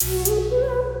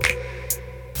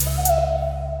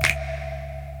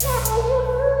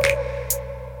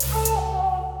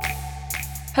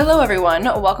Hello everyone,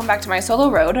 welcome back to my solo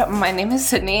road. My name is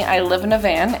Sydney, I live in a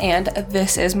van, and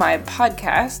this is my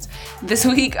podcast. This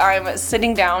week I'm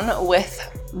sitting down with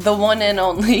the one and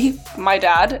only, my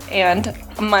dad, and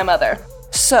my mother.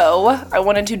 So, I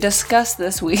wanted to discuss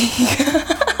this week.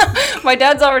 My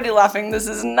dad's already laughing, this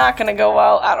is not going to go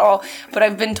well at all, but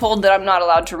I've been told that I'm not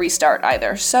allowed to restart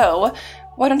either. So,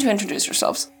 why don't you introduce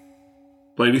yourselves?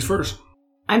 Ladies first.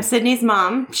 I'm Sydney's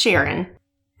mom, Sharon.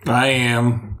 I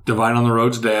am Divine on the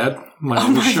Road's dad. My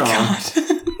name is Sean. God.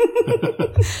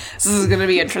 This is going to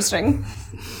be interesting.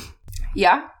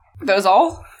 Yeah? That was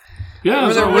all? Yeah,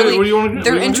 What do you want to do?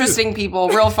 They're interesting people,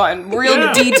 real fun,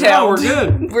 real detailed. Yeah, we're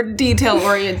good. We're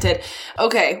detail-oriented.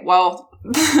 Okay, well,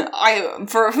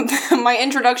 for my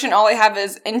introduction, all I have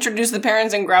is introduce the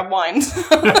parents and grab wine.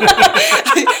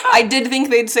 I did think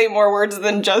they'd say more words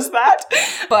than just that,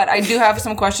 but I do have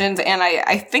some questions, and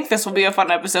I think this will be a fun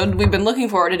episode. We've been looking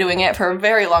forward to doing it for a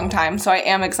very long time, so I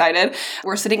am excited.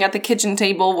 We're sitting at the kitchen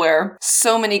table where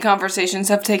so many conversations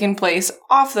have taken place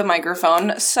off the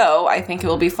microphone, so I think it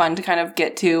will be fun to kind of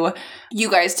get to you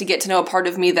guys to get to know a part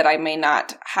of me that I may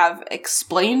not have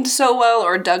explained so well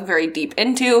or dug very deep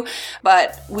into,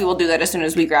 but we will do that as soon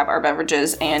as we grab our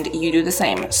beverages and you do the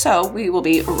same. So we will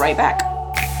be right back.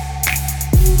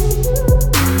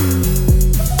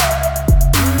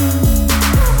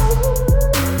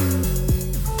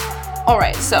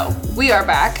 Alright, so we are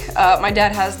back. My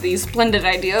dad has the splendid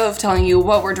idea of telling you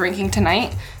what we're drinking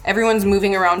tonight. Everyone's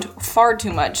moving around far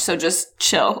too much, so just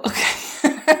chill, okay?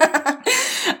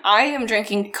 I am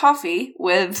drinking coffee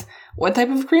with what type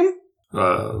of cream?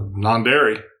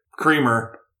 Non-dairy.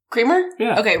 Creamer. Creamer?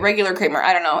 Yeah. Okay, regular creamer.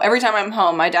 I don't know. Every time I'm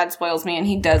home, my dad spoils me, and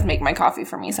he does make my coffee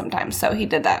for me sometimes, so he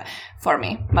did that for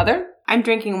me. Mother? I'm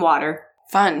drinking water.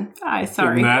 Fun.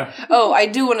 Sorry. Oh, I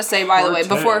do want to say, by the way,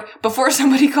 before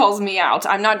somebody calls me out,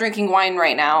 I'm not drinking wine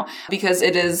right now because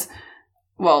it is,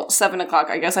 7 o'clock,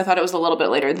 I guess. I thought it was a little bit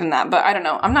later than that, but I don't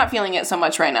know. I'm not feeling it so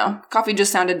much right now. Coffee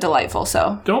just sounded delightful,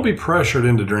 so. Don't be pressured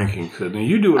into drinking, Sydney.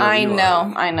 You do whatever you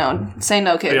like. I know. Say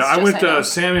no, kids. Yeah, I went to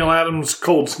Samuel Adams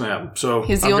Cold Snap, so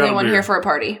he's the only one here for a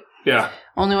party. Yeah.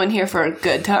 Only one here for a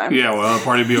good time. Yeah, well, the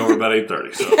party will be over about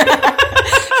 8:30, so.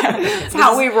 That's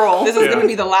how we roll. This is going to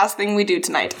be the last thing we do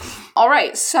tonight. All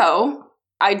right, so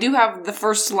I do have the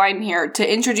first line here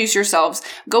to introduce yourselves.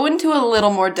 Go into a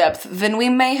little more depth than we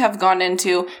may have gone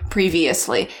into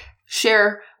previously.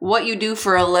 Share what you do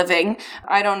for a living.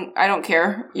 I don't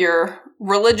care. Your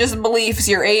religious beliefs,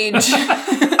 your age,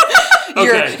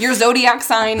 your zodiac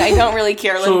sign. I don't really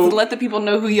care. Let the people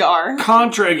know who you are.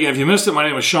 Contrary, again, if you missed it, my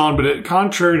name is Sean, but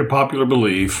contrary to popular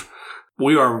belief,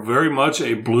 we are very much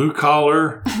a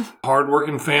blue-collar,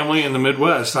 hard-working family in the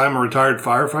Midwest. I'm a retired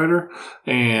firefighter,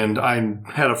 and I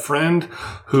had a friend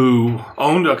who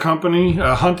owned a company,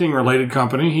 a hunting-related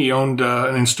company. He owned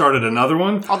and started another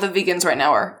one. All the vegans right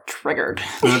now are triggered.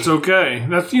 That's okay.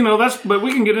 But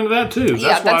we can get into that too.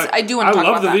 I do want to talk about that.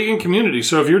 I love the vegan community,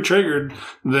 so if you're triggered,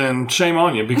 then shame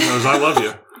on you because I love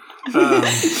you.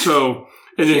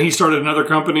 And then he started another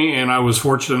company, and I was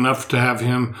fortunate enough to have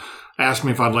him asked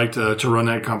me if I'd like to run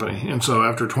that company. And so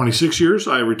after 26 years,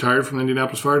 I retired from the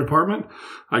Indianapolis Fire Department.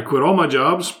 I quit all my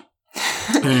jobs.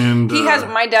 And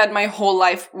my dad, my whole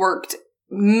life worked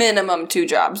minimum 2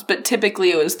 jobs, but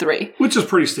typically it was 3. Which is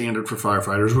pretty standard for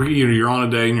firefighters. You're on a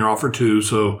day and you're off for 2.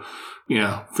 So,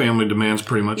 yeah, family demands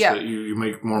pretty much that you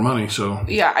make more money. So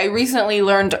yeah, I recently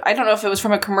learned, I don't know if it was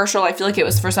from a commercial, I feel like it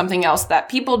was for something else, that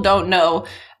people don't know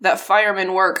that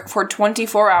firemen work for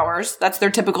 24 hours. That's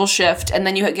their typical shift. And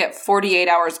then you get 48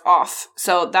 hours off.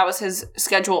 So that was his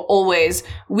schedule always.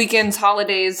 Weekends,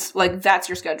 holidays, that's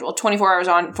your schedule. 24 hours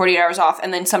on, 48 hours off.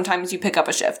 And then sometimes you pick up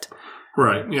a shift.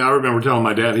 Right. Yeah, I remember telling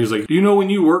my dad, he was like, do you know when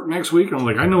you work next week? And I'm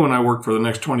like, I know when I work for the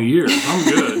next 20 years.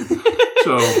 I'm good.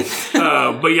 So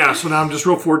now I'm just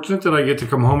real fortunate that I get to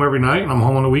come home every night, and I'm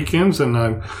home on the weekends, and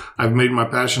I've made my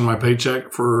passion my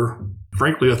paycheck for,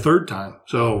 frankly, a third time.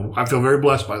 So I feel very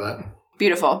blessed by that.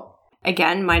 Beautiful.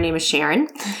 Again, my name is Sharon,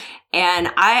 and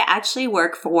I actually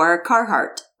work for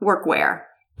Carhartt Workwear,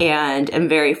 and am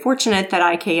very fortunate that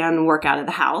I can work out of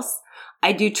the house.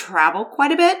 I do travel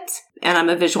quite a bit, and I'm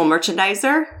a visual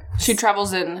merchandiser. She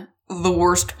travels in the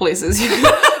worst places.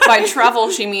 By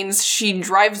travel, she means she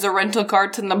drives a rental car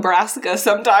to Nebraska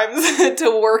sometimes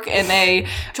to work in a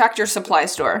Tractor Supply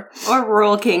store. Or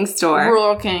Rural King store.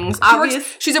 Rural Kings.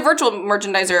 She's a visual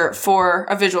merchandiser for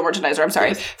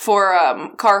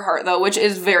Carhartt, though, which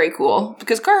is very cool.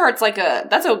 Because Carhartt's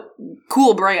that's a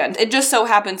cool brand. It just so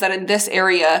happens that in this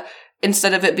area,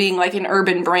 instead of it being like an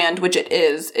urban brand, which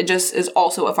it just is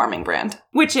also a farming brand.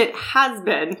 Which it has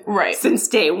been Right. since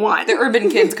day one. The urban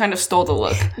kids kind of stole the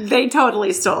look. They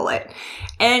totally stole it.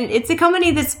 And it's a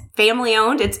company that's family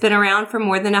owned. It's been around for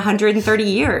more than 130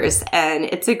 years, and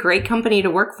it's a great company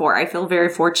to work for. I feel very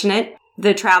fortunate.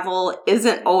 The travel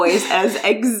isn't always as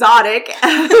exotic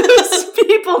as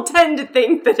people tend to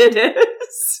think that it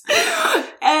is.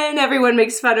 And everyone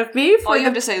makes fun of me. All you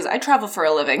have to say is, I travel for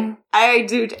a living. I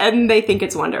do, and they think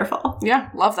it's wonderful. Yeah,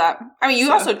 love that. I mean,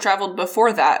 you also traveled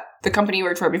before that, the company you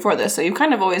worked for before this, so you've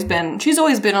kind of always been, she's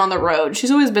always been on the road.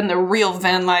 She's always been the real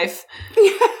van life.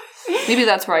 Maybe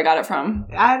that's where I got it from.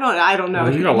 I don't know.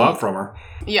 Well, you got a lot from her.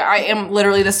 Yeah, I am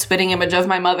literally the spitting image of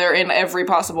my mother in every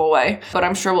possible way, but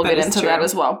I'm sure we'll get into that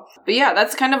as well. But yeah,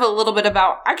 that's kind of a little bit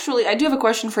about, actually, I do have a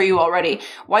question for you already.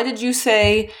 Why did you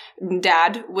say,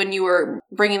 Dad, when you were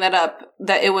bringing that up,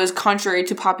 that it was contrary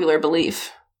to popular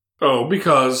belief? Oh,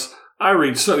 because I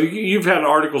read, so you've had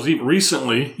articles, even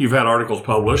recently, you've had articles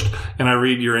published, and I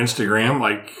read your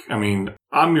Instagram,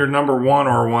 I'm your number 1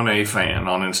 or 1A fan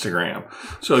on Instagram.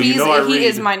 So He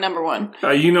is my number 1.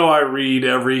 I read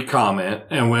every comment,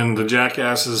 and when the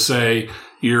jackasses say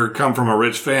you come from a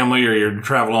rich family or you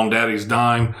travel on daddy's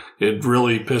dime, it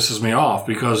really pisses me off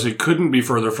because it couldn't be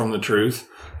further from the truth.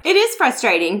 It is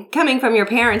frustrating coming from your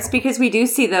parents because we do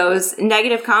see those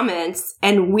negative comments,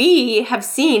 and we have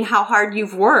seen how hard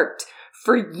you've worked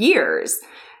for years.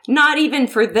 Not even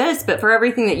for this, but for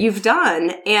everything that you've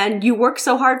done. And you work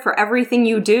so hard for everything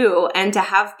you do, and to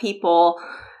have people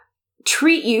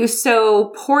treat you so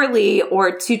poorly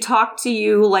or to talk to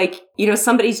you like,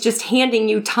 somebody's just handing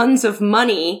you tons of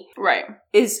money. Right.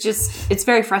 It's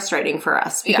very frustrating for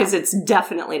us because it's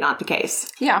definitely not the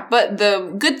case. Yeah, but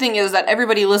the good thing is that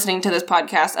everybody listening to this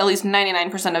podcast, at least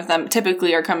 99% of them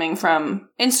typically are coming from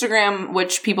Instagram,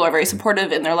 which people are very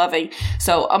supportive and they're loving.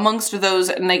 So amongst those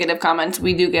negative comments,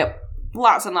 we do get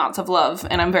lots and lots of love,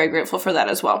 and I'm very grateful for that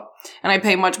as well. And I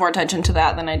pay much more attention to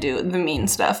that than I do the mean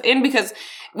stuff. And because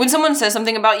when someone says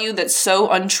something about you that's so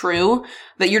untrue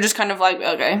that you're just kind of like,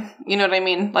 okay, you know what I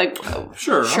mean? Like,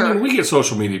 sure. I mean, we get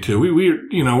social media too.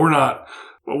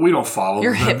 We don't follow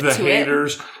You're hip the to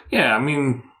haters. It. Yeah, I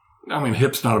mean,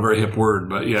 hip's not a very hip word,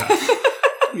 but yeah,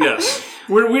 yes.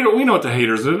 We know what the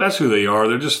haters are. That's who they are.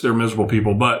 They're miserable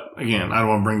people. But again, I don't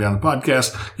want to bring down the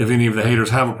podcast. If any of the haters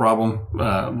have a problem,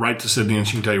 write to Sydney and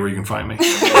she can tell you where you can find me.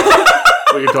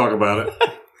 We can talk about it.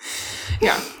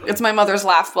 Yeah, it's my mother's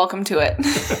laugh. Welcome to it.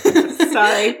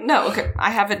 Sorry. No, okay. I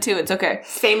have it too. It's okay.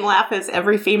 Same laugh as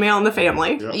every female in the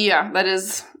family. Yeah, that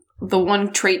is the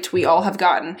one trait we all have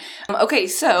gotten. Okay,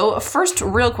 so first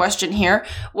real question here.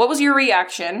 What was your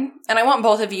reaction? And I want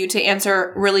both of you to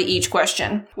answer really each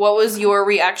question. What was your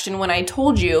reaction when I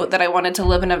told you that I wanted to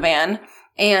live in a van?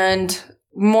 And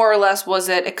more or less, was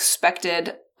it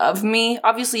expected of me?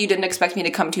 Obviously, you didn't expect me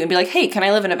to come to you and be like, hey, can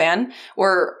I live in a van?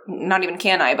 Or not even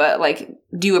can I, but like,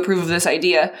 do you approve of this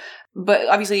idea? But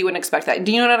obviously you wouldn't expect that.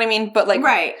 Do you know what I mean? But like,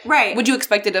 right. Would you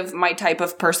expect it of my type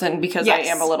of person because I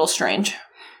am a little strange?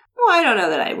 Well, I don't know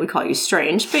that I would call you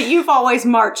strange, but you've always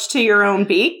marched to your own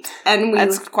beat. And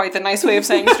that's quite the nice way of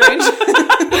saying strange.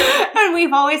 And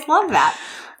we've always loved that.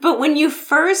 But when you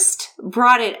first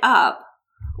brought it up,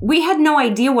 we had no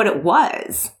idea what it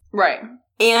was. Right.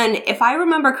 And if I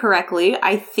remember correctly,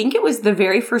 I think it was the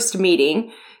very first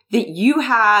meeting that you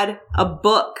had a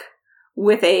book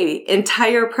with a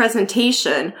entire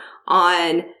presentation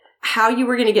on how you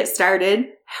were going to get started,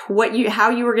 how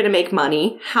you were going to make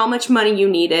money, how much money you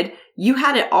needed. You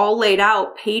had it all laid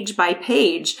out page by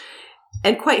page.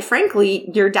 And quite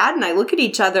frankly, your dad and I look at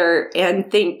each other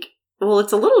and think, well,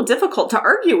 it's a little difficult to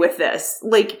argue with this.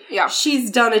 Like,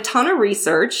 she's done a ton of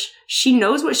research. She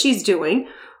knows what she's doing.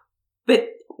 But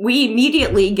we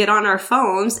immediately get on our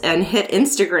phones and hit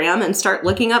Instagram and start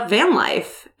looking up van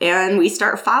life. And we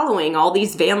start following all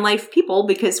these van life people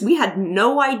because we had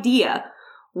no idea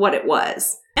what it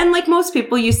was. And like most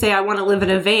people, you say, I want to live in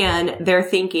a van. They're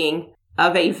thinking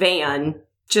of a van,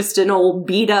 just an old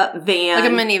beat up van.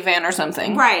 Like a minivan or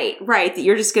something. Right. That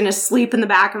you're just going to sleep in the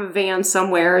back of a van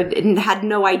somewhere and had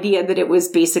no idea that it was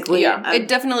basically it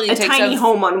definitely a takes tiny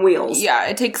home on wheels. Yeah,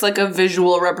 it takes like a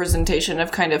visual representation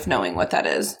of kind of knowing what that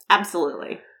is.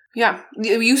 Absolutely. Yeah.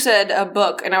 You said a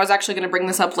book, and I was actually going to bring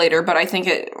this up later, but I think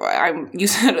you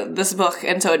said this book,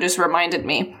 and so it just reminded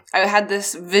me. I had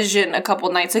this vision a couple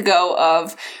nights ago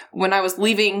of when I was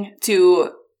leaving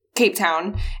to Cape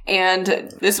Town, and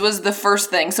this was the first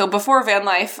thing. So before van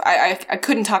life, I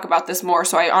couldn't talk about this more,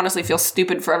 so I honestly feel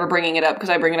stupid for ever bringing it up because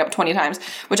I bring it up 20 times,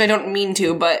 which I don't mean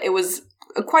to, but it was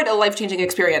quite a life-changing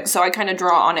experience, so I kind of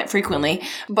draw on it frequently.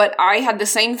 But I had the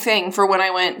same thing for when I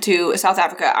went to South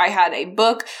Africa. I had a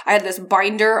book, I had this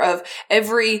binder of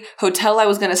every hotel I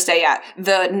was going to stay at,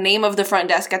 the name of the front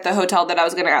desk at the hotel that I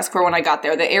was going to ask for when I got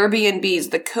there, the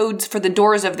Airbnbs, the codes for the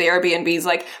doors of the Airbnbs,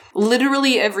 like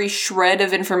literally every shred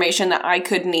of information that I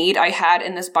could need, I had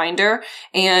in this binder.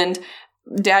 And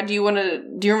Dad, do you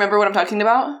remember what I'm talking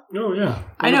about? Oh, yeah.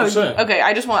 100%. I know. Okay,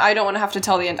 I don't want to have to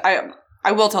tell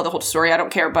I will tell the whole story. I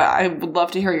don't care, but I would love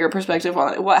to hear your perspective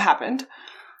on it. What happened?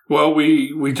 Well,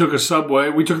 we took a subway.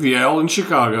 We took the L in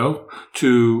Chicago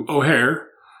to O'Hare,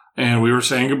 and we were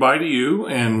saying goodbye to you.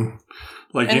 And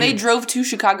they drove to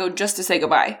Chicago just to say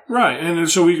goodbye. Right. And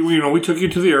so we took you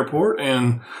to the airport,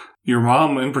 and your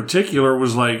mom in particular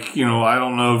was like, I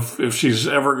don't know if she's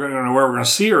ever going to know where we're going to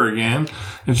see her again.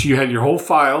 And so you had your whole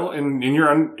file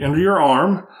under your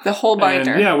arm. The whole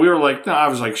binder. And we were like, no, I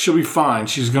was like, she'll be fine.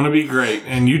 She's going to be great.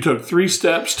 And you took 3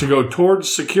 steps to go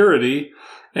towards security,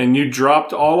 and you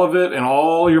dropped all of it, and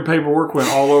all your paperwork went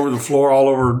all over the floor, all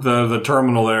over the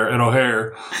terminal there at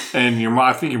O'Hare. And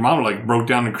I think your mom like broke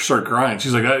down and started crying.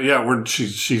 She's like,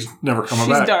 she's never coming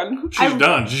back. She's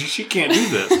done. She can't do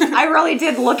this. I really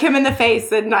did look him in the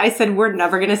face, and I said, we're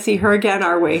never going to see her again,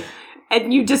 are we?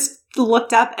 And you just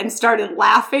looked up and started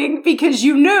laughing because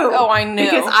you knew. Oh, I knew.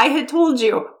 Because I had told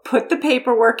you, put the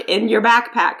paperwork in your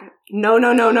backpack. No.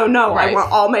 Right. I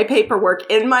want all my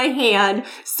paperwork in my hand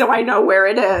so I know where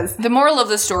it is. The moral of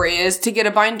the story is to get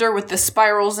a binder with the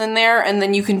spirals in there, and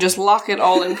then you can just lock it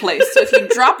all in place. So if you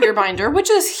drop your binder, which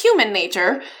is human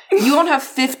nature, you won't have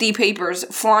 50 papers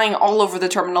flying all over the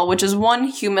terminal, which is one,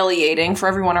 humiliating for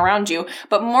everyone around you,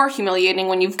 but more humiliating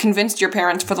when you've convinced your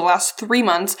parents for the last 3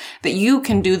 months that you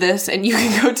can do this and you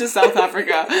can go to South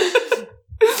Africa.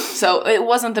 So it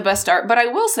wasn't the best start, but I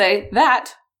will say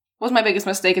that was my biggest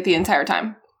mistake at the entire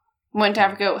time. Went to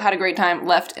Africa, had a great time,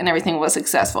 left, and everything was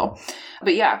successful.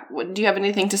 But yeah, do you have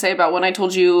anything to say about when I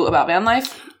told you about van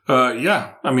life?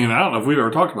 Yeah. I mean, I don't know if we've ever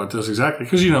talked about this exactly,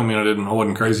 because I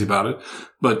wasn't crazy about it.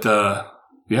 But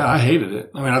I hated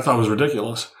it. I mean, I thought it was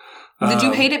ridiculous. Did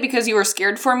you hate it because you were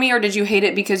scared for me, or did you hate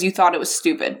it because you thought it was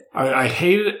stupid? I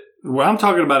hated it. Well, I'm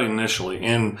talking about initially.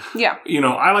 And,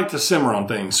 I like to simmer on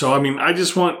things. So, I mean,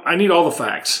 I need all the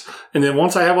facts. And then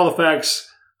once I have all the facts,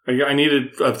 I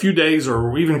needed a few days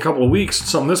or even a couple of weeks,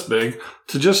 something this big,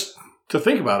 to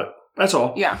think about it. That's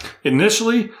all. Yeah.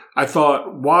 Initially, I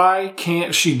thought, why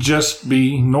can't she just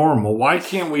be normal? Why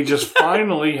can't we just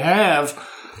finally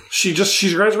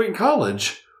she's graduating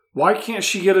college. Why can't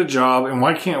she get a job, and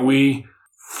why can't we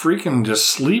freaking just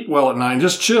sleep well at night and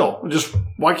just chill?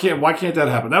 Why can't that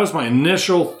happen? That was my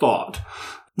initial thought.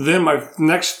 Then my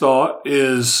next thought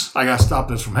is, I got to stop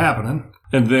this from happening.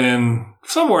 And then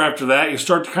somewhere after that, you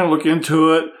start to kind of look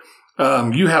into it.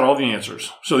 You had all the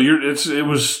answers. So it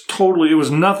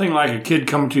was nothing like a kid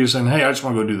coming to you saying, hey, I just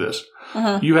want to go do this.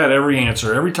 Mm-hmm. You had every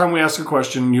answer. Every time we asked a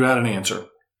question, you had an answer.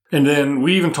 And then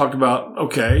we even talked about,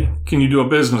 okay, can you do a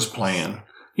business plan?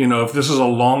 If this is a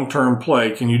long-term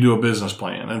play, can you do a business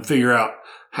plan and figure out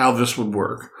how this would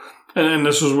work? And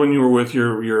this was when you were with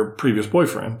your previous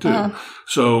boyfriend too. Uh-huh.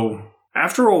 So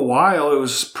after a while, it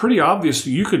was pretty obvious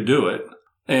you could do it.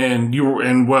 And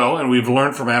we've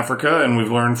learned from Africa, and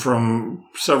we've learned from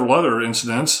several other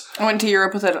incidents. I went to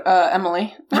Europe with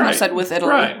Emily. And I said with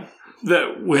Italy. Right.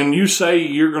 That when you say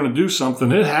you're going to do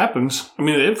something, it happens. I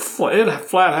mean, it flat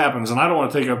happens. And I don't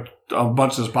want to take a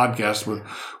bunch of this podcast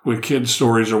with kids'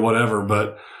 stories or whatever,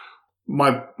 but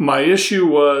my issue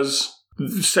was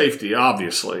safety,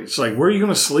 obviously. It's like, where are you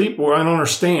going to sleep? Well, I don't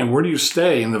understand. Where do you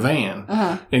stay in the van?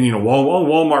 Uh-huh. And,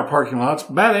 Walmart parking lots.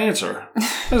 Bad answer.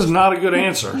 That is not a good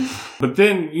answer. But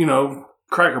then,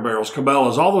 Cracker Barrels,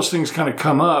 Cabela's, all those things kind of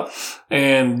come up.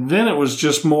 And then it was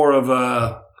just more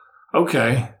of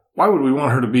okay, why would we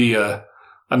want her to be a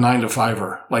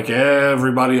 9-to-5er like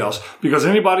everybody else? Because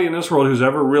anybody in this world who's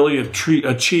ever really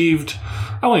achieved,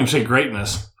 I won't even say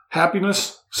greatness,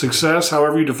 happiness, success,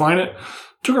 however you define it,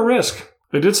 took a risk.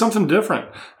 They did something different.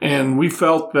 And we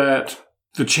felt that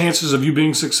the chances of you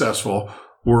being successful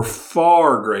were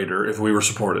far greater if we were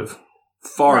supportive.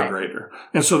 Far greater.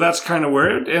 And so that's kind of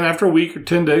where and after a week or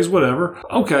 10 days, whatever,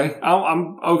 I'm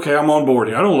on board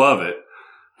here. I don't love it.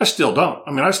 I still don't.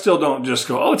 I mean, I still don't just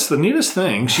go, oh, it's the neatest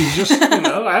thing. She's just,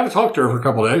 I haven't talked to her for a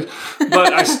couple of days,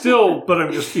 but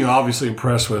I'm just, obviously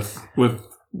impressed with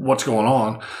what's going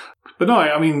on. But no,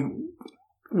 I mean,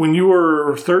 when you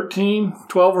were 12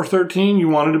 or 13, you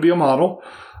wanted to be a model.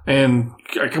 And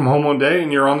I come home one day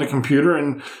and you're on the computer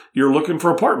and you're looking for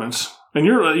apartments. And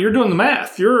you're doing the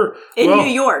math. You're in New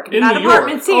York, not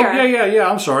apartments here. Oh, yeah.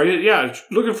 I'm sorry. Yeah,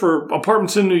 looking for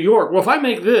apartments in New York. Well, if I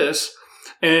make this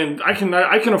and I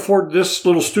can afford this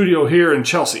little studio here in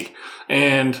Chelsea.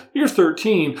 And you're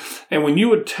 13. And when you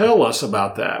would tell us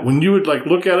about that, when you would like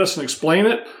look at us and explain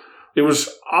it, it was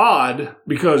odd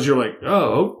because you're like,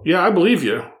 oh, yeah, I believe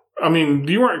you. I mean,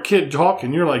 you weren't a kid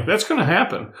talking. You're like, that's going to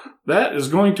happen. That is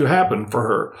going to happen for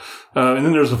her. And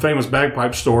then there's the famous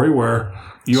bagpipe story where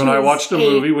you and I watched a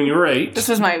movie when you were 8. This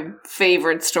was my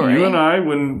favorite story. You and I,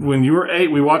 when you were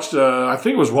 8, we watched, I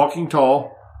think it was Walking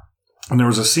Tall, and there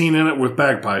was a scene in it with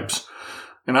bagpipes.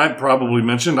 And I probably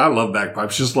mentioned I love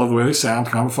bagpipes. Just love the way they sound.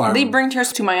 Kind of fire. They bring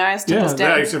tears to my eyes to this day.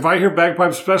 Yeah, if I hear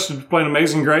bagpipes, especially playing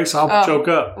Amazing Grace, I'll choke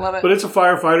up. Love it. But it's a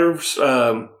firefighter's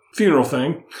funeral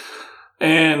thing.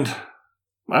 And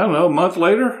I don't know, a month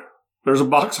later, there's a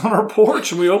box on our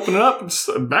porch, and we open it up. It's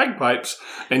bagpipes.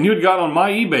 And you had got on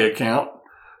my eBay account,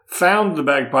 found the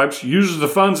bagpipes, used the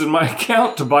funds in my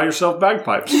account to buy yourself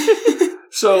bagpipes.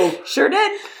 So sure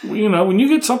did. You know, when you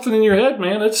get something in your head,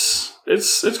 man, it's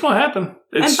going to happen.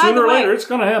 It's sooner or later, it's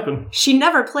going to happen. She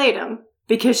never played them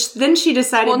because then she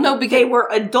decided because they were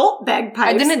adult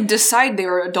bagpipes. I didn't decide they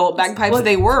were adult bagpipes.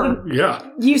 They were. Yeah.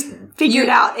 You figured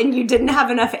out, and you didn't have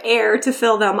enough air to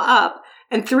fill them up.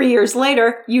 And 3 years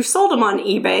later, you sold them on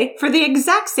eBay for the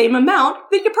exact same amount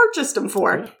that you purchased them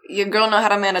for. Your girl know how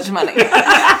to manage money.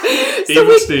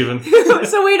 Even Steven.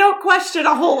 So we don't question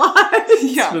a whole lot.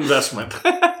 It's an investment.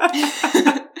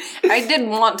 I did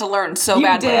want to learn so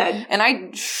badly. You did. And I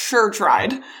sure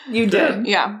tried. You did.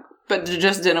 Yeah. But it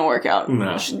just didn't work out.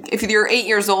 No. If you're 8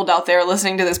 years old out there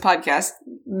listening to this podcast,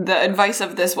 the advice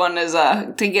of this one is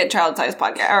to get child-sized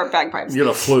bagpipes. Get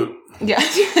a flute. Yeah,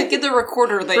 get the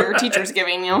recorder that your teacher's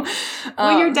giving you.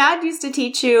 Well, your dad used to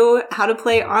teach you how to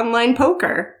play online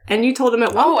poker, and you told him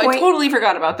at one point... I totally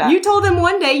forgot about that. You told him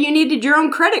one day you needed your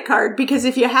own credit card because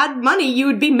if you had money, you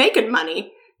would be making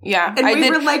money. Yeah. And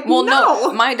we were like,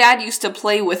 no. My dad used to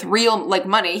play with real,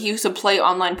 money. He used to play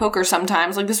online poker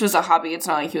sometimes. This was a hobby. It's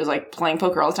not like he was, playing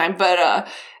poker all the time. But,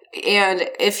 and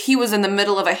if he was in the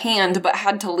middle of a hand but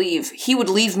had to leave, he would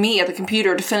leave me at the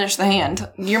computer to finish the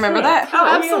hand. You remember that? Oh,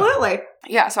 absolutely.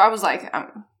 Yeah, so I was like,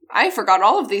 I forgot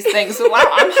all of these things. Wow,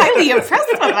 I'm highly impressed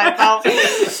with myself.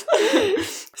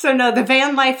 So no, the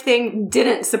van life thing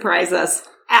didn't surprise us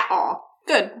at all.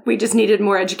 Good. We just needed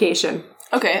more education.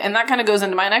 Okay, and that kind of goes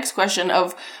into my next question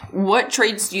of what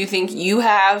traits do you think you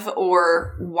have,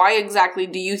 or why exactly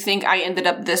do you think I ended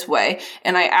up this way?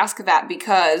 And I ask that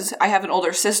because I have an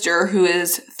older sister who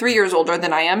is 3 years older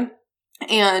than I am.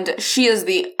 And she is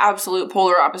the absolute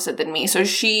polar opposite than me. So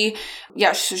she's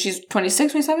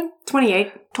 26, 27?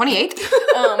 28. 28.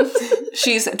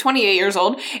 She's 28 years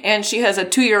old, and she has a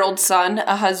 2-year-old son,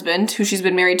 a husband, who she's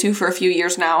been married to for a few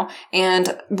years now,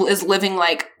 and is living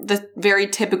the very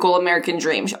typical American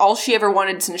dream. All she ever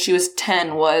wanted since she was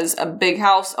 10 was a big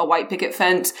house, a white picket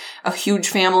fence, a huge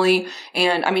family,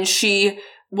 and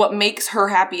what makes her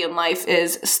happy in life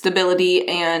is stability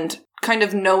and kind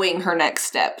of knowing her next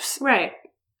steps. Right.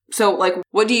 So,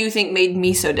 what do you think made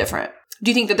me so different? Do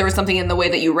you think that there was something in the way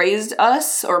that you raised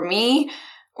us or me?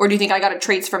 Or do you think I got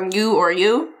traits from you or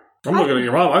you? I'm looking at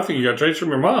your mom. I think you got traits from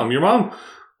your mom. Your mom,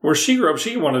 where she grew up,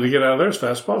 she wanted to get out of there as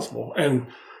fast as possible. And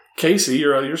Casey,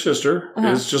 your sister,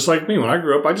 is just like me. When I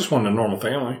grew up, I just wanted a normal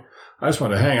family. I just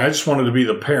wanted to hang. I just wanted to be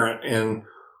the parent in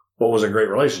what was a great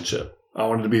relationship. I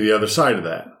wanted to be the other side of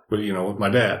that, with my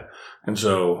dad. And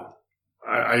so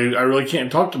I really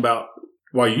can't talk about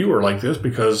why you were like this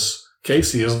because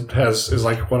Casey is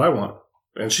like what I want.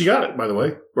 And she got it, by the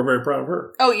way. We're very proud of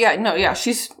her. Oh, yeah. No, yeah.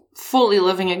 She's fully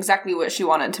living exactly what she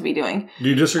wanted to be doing. Do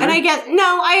you disagree? And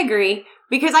I agree.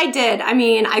 Because I did. I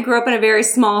mean, I grew up in a very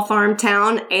small farm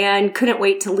town and couldn't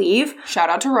wait to leave. Shout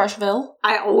out to Rushville.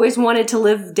 I always wanted to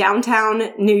live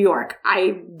downtown New York.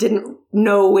 I didn't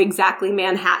know exactly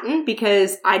Manhattan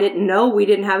because I didn't know. We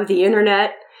didn't have the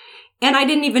internet. And I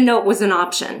didn't even know it was an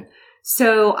option.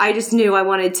 So I just knew I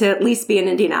wanted to at least be in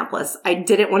Indianapolis. I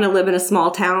didn't want to live in a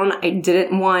small town. I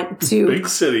didn't want to... Big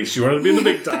city. She wanted to be in the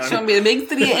big time. She wanted to be in the big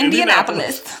city of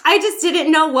Indianapolis. I just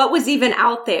didn't know what was even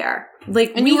out there.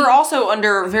 And you were also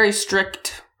under very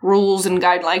strict rules and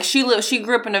guidelines. She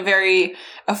grew up in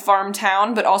a farm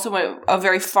town, but also a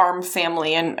very farm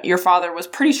family, and your father was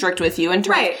pretty strict with you.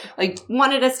 Right.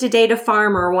 Wanted us to date a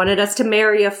farmer, wanted us to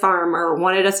marry a farmer,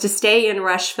 wanted us to stay in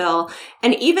Rushville.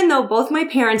 And even though both my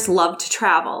parents loved to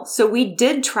travel, so we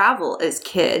did travel as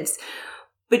kids,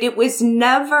 but it was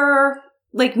never,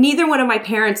 neither one of my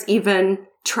parents even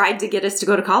tried to get us to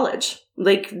go to college.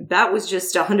 That was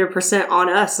just 100% on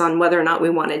us on whether or not we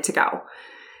wanted to go.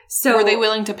 So, were they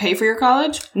willing to pay for your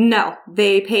college? No.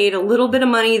 They paid a little bit of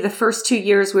money the first 2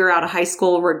 years we were out of high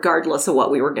school, regardless of what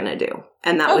we were going to do.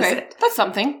 And that was it. That's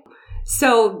something.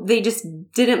 So they just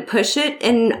didn't push it.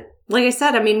 And like I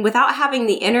said, I mean, without having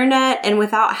the internet and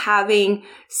without having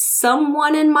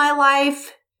someone in my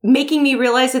life making me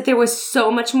realize that there was so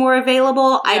much more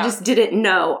available, I just didn't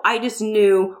know. I just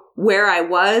knew where I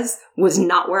was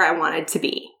not where I wanted to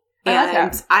be.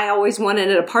 And I always wanted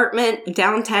an apartment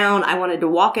downtown. I wanted to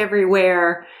walk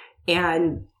everywhere.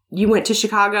 And you went to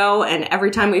Chicago, and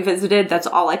every time we visited, that's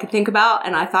all I could think about.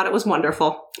 And I thought it was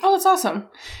wonderful. Oh, that's awesome.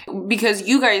 Because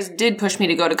you guys did push me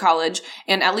to go to college.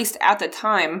 And at least at the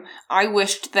time, I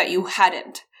wished that you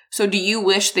hadn't. So do you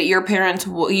wish that your parents,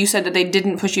 you said that they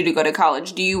didn't push you to go to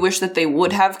college. Do you wish that they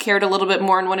would have cared a little bit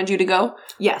more and wanted you to go?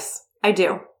 Yes, I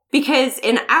do. Because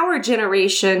in our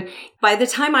generation, by the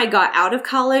time I got out of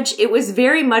college, it was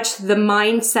very much the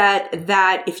mindset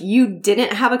that if you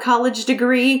didn't have a college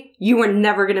degree, you were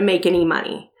never going to make any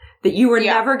money. That you were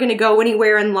never going to go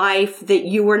anywhere in life, that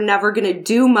you were never going to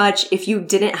do much if you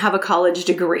didn't have a college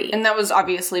degree. And that was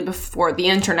obviously before the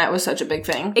internet was such a big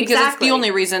thing. Because Exactly. it's the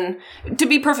only reason, to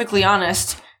be perfectly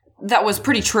honest, that was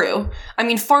pretty true. I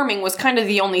mean, farming was kind of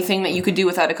the only thing that you could do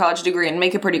without a college degree and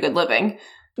make a pretty good living.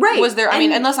 Right. Was there, I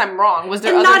mean, unless I'm wrong, was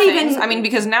there and other not things? even- I mean,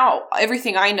 because now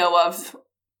everything I know of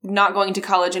not going to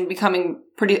college and becoming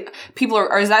pretty, people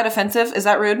are, is that offensive? Is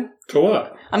that rude? To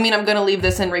what? I mean, I'm going to leave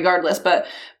this in regardless, but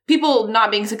people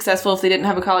not being successful if they didn't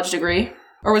have a college degree?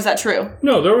 Or was that true?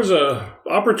 No, there was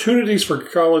opportunities for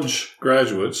college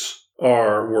graduates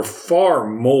were far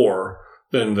more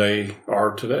than they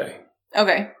are today.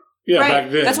 Okay. Yeah, Right.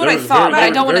 back then. That's what there I was thought, but I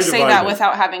very don't want to say that divided.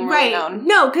 without having really known.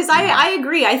 No, because I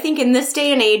agree. I think in this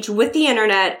day and age with the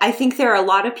internet, I think there are a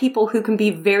lot of people who can be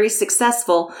very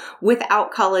successful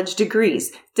without college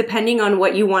degrees, depending on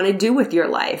what you want to do with your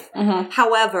life. Mm-hmm.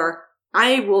 However,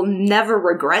 I will never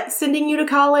regret sending you to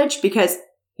college because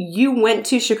you went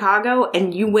to Chicago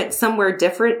and you went somewhere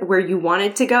different where you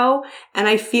wanted to go. And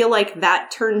I feel like that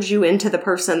turns you into the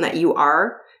person that you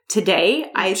are today.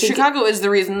 I think Chicago is the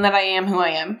reason that I am who I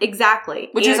am. exactly.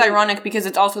 Which is And- ironic because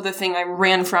it's also the thing I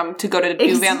ran from to go to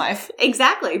do van life.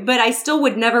 Exactly. But I still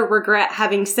would never regret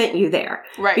having sent you there.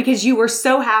 Right. Because you were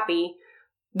so happy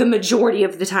the majority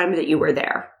of the time that you were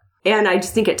there. And I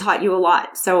just think it taught you a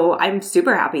lot. So I'm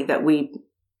super happy that we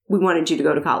wanted you to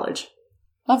go to college.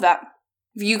 Love that.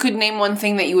 If you could name one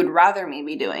thing that you would rather me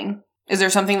be doing, is there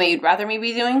something that you'd rather me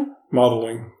be doing?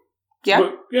 Modeling. Yeah.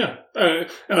 But, yeah. And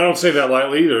I don't say that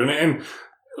lightly either. And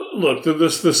look,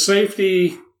 the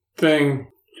safety thing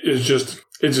is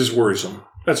it's just worrisome.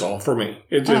 That's all for me.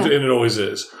 And it always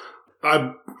is.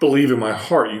 I believe in my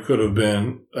heart you could have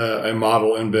been a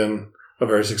model and been a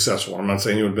very successful one. I'm not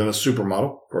saying you would have been a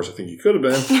supermodel. Of course, I think you could have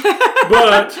been.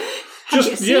 But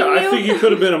I think you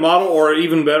could have been a model or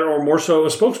even better or more so a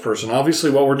spokesperson.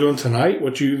 Obviously, what we're doing tonight,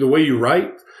 the way you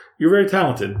write, you're very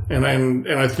talented. And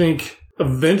I think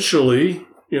eventually,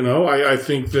 I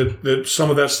think that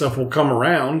some of that stuff will come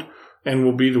around and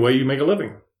will be the way you make a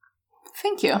living.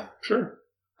 Thank you. Sure.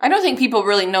 I don't think people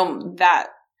really know that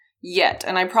yet,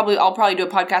 and I'll probably do a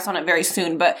podcast on it very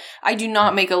soon, but I do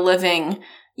not make a living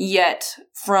yet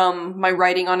from my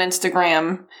writing on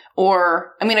Instagram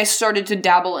I started to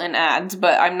dabble in ads,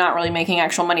 but I'm not really making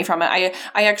actual money from it.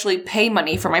 I actually pay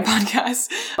money for my podcast.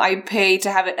 I pay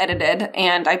to have it edited,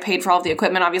 and I paid for all of the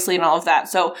equipment, obviously, and all of that.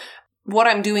 So what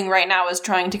I'm doing right now is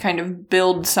trying to kind of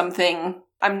build something.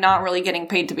 I'm not really getting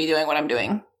paid to be doing what I'm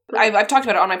doing. I've talked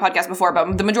about it on my podcast before,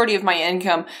 but the majority of my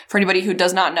income, for anybody who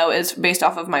does not know, is based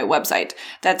off of my website.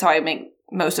 That's how I make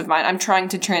most of mine. I'm trying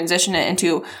to transition it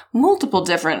into multiple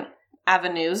different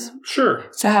avenues. Sure.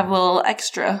 To have a little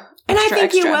extra. And I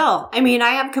think you will. I mean,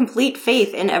 I have complete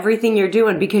faith in everything you're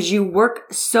doing because you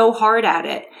work so hard at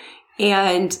it.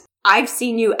 And I've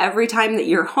seen you every time that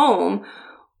you're home.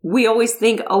 We always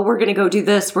think, oh, we're going to go do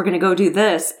this. We're going to go do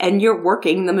this. And you're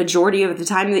working the majority of the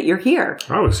time that you're here.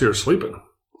 I was here sleeping.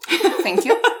 Thank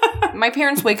you. My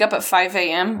parents wake up at 5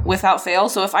 a.m. without fail,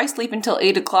 so if I sleep until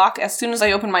 8 o'clock, as soon as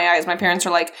I open my eyes, my parents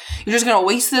are like, you're just going to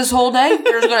waste this whole day?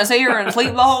 You're just going to say you're going to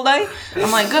sleep the whole day?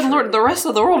 I'm like, good Lord, the rest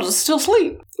of the world is still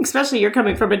asleep. Especially you're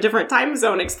coming from a different time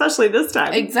zone, especially this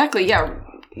time. Exactly, yeah.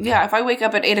 Yeah, if I wake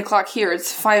up at 8 o'clock here,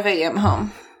 it's 5 a.m.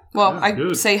 home. Well,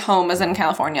 I say home as in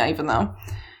California, even though.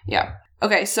 Yeah.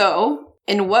 Okay, so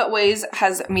in what ways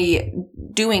has me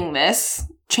doing this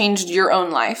changed your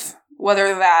own life?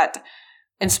 Whether that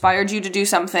inspired you to do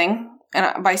something,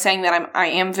 and by saying that I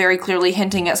am very clearly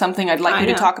hinting at something I'd like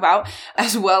you to talk about,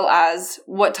 as well as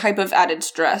what type of added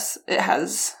stress it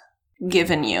has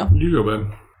given you. You go,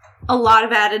 babe. A lot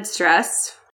of added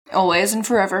stress. Always and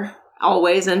forever.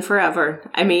 Always and forever.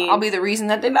 I mean, I'll be the reason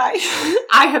that they die.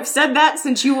 I have said that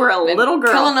since you were a little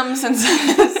girl. Killing them since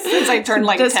I turned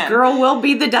like This 10. girl will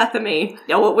be the death of me.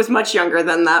 No, it was much younger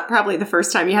than that. Probably the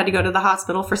first time you had to go to the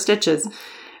hospital for stitches.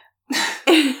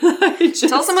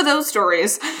 Tell some of those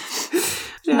stories.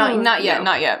 Not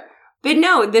yet. But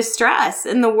no, the stress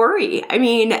and the worry. I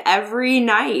mean, every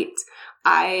night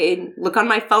I look on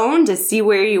my phone to see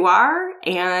where you are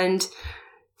and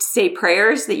say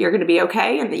prayers that you're going to be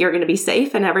okay and that you're going to be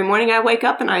safe. And every morning I wake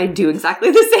up and I do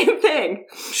exactly the same thing.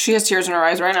 She has tears in her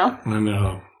eyes right now. I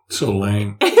know. So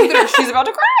lame. Look at her. She's about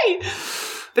to cry.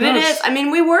 But it is. I mean,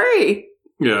 we worry.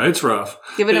 Yeah, it's rough.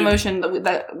 Give it emotion.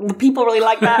 The people really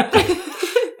like that.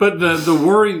 But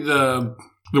the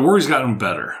worry's gotten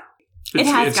better.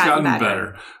 It's gotten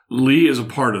better. Lee is a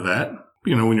part of that.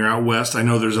 You know, when you're out west, I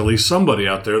know there's at least somebody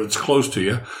out there that's close to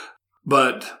you.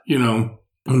 But, you know,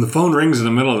 when the phone rings in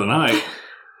the middle of the night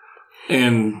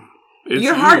and it's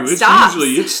your heart stops.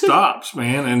 It stops,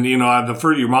 man. And, you know,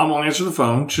 your mom won't answer the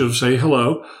phone. She'll say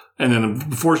hello. And then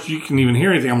before you can even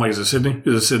hear anything, I'm like, is it Sydney?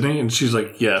 Is it Sydney? And she's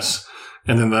like, yes.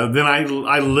 And then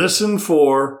I listen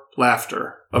for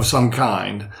laughter of some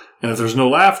kind. And if there's no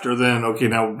laughter, then, okay,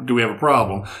 now do we have a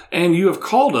problem? And you have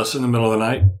called us in the middle of the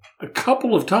night a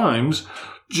couple of times,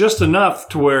 just enough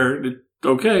to where,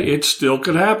 it still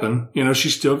could happen. You know, she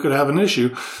still could have an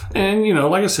issue. And, you know,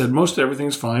 like I said, most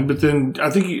everything's fine. But then I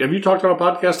think, have you talked on a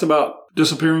podcast about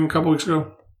disappearing a couple weeks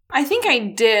ago? I think I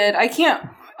did.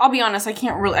 I'll be honest, I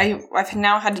can't really, I've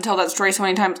now had to tell that story so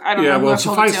many times. I don't know. Yeah, well, I've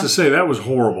told it suffice to say, that was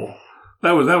horrible.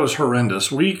 That was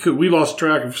horrendous. We lost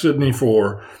track of Sydney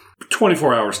for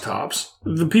 24 hours tops.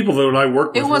 The people that I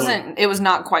work with... It was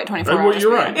not quite 24 hours. Well,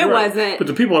 you're right. It wasn't. But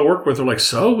the people I work with are like,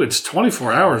 so? It's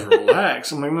 24 hours,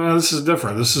 relax. I'm like, no, this is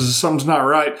different. Something's not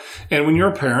right. And when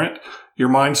you're a parent, your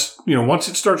mind's, you know, once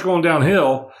it starts going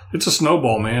downhill, it's a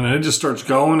snowball, man. And it just starts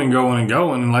going and going and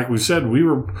going. And like we said, we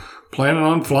were planning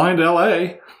on flying to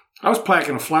L.A. I was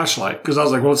packing a flashlight because I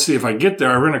was like, well, let's see. If I get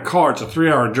there, I rent a car. It's a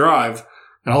 3-hour drive.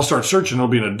 And I'll start searching. It'll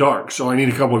be in the dark. So I need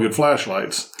a couple of good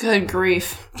flashlights. Good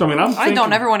grief. So, I mean, I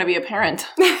don't ever want to be a parent.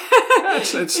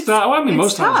 It's not, well, I mean,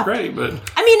 most times it's great, but.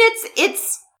 I mean,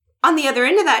 it's on the other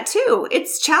end of that, too.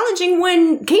 It's challenging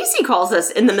when Casey calls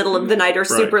us in the middle of the night or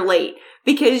super late.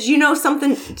 Because, you know,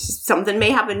 something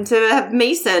may happen to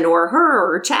Mason or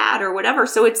her or Chad or whatever.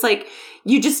 So it's like,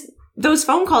 those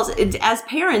phone calls, as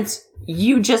parents,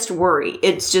 you just worry.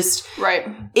 It's just... Right.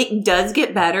 It does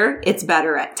get better. It's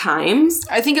better at times.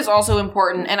 I think it's also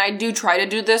important, and I do try to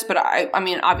do this, but I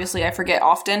mean, obviously I forget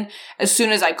often. As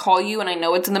soon as I call you and I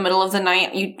know it's in the middle of the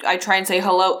night, I try and say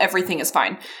hello, everything is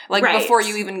fine. Like, before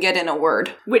you even get in a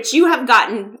word. Which you have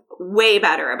gotten way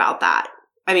better about that.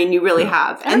 I mean, you really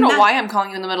have. I don't know why I'm calling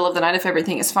you in the middle of the night if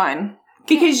everything is fine.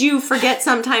 Because you forget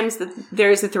sometimes that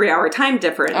there's a 3-hour time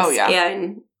difference. Oh, yeah.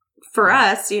 And... For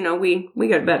us, you know, we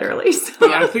go to bed early. So. But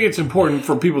I think it's important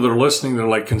for people that are listening that are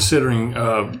like considering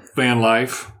van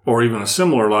life or even a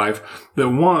similar life that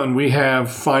one, we have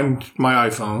Find My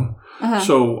iPhone.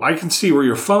 So I can see where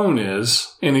your phone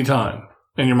is anytime.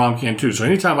 And your mom can too. So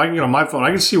anytime I can get on my phone, I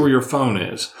can see where your phone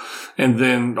is. And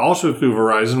then also through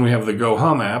Verizon, we have the Go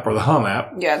Hum app or the Hum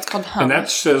app. Yeah, it's called Hum. And that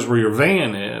says where your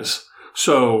van is.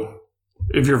 So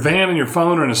if your van and your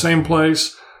phone are in the same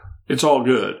place, it's all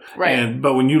good. Right.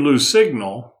 But when you lose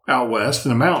signal out west in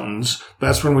the mountains,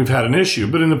 that's when we've had an issue.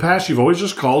 But in the past, you've always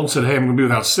just called and said, hey, I'm going to be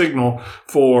without signal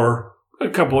for a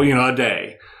couple, a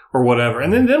day or whatever.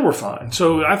 And then we're fine.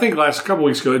 So I think last couple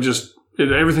weeks ago,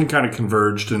 everything kind of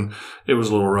converged and it was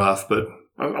a little rough. But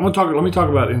let me talk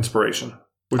about inspiration.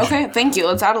 Okay, thank you.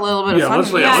 Let's add a little bit of fun.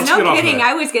 Let's no get off kidding. that.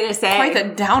 I was going to say. Quite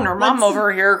the downer. Mom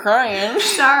over here crying.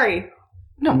 Sorry.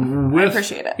 No, I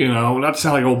appreciate it. Not to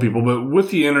sound like old people, but with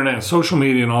the internet and social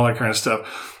media and all that kind of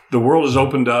stuff, the world has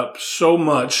opened up so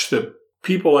much that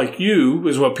people like you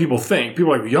is what people think.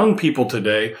 People like young people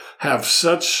today have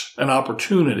such an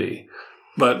opportunity.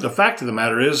 But the fact of the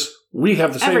matter is we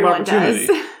have the same Everyone opportunity.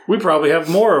 Does. We probably have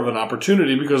more of an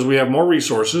opportunity because we have more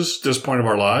resources at this point of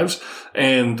our lives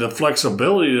and the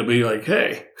flexibility to be like,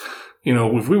 hey,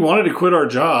 if we wanted to quit our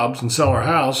jobs and sell our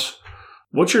house,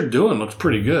 what you're doing looks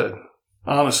pretty good.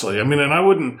 Honestly, I mean, and I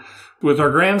wouldn't, with our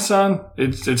grandson,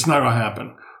 it's not going to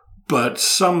happen. But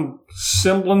some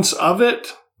semblance of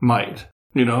it might,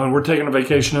 and we're taking a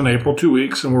vacation in April, 2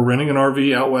 weeks, and we're renting an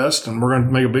RV out west, and we're going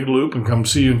to make a big loop and come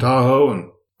see you in Tahoe and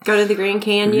go to the Grand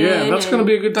Canyon. Yeah, that's going to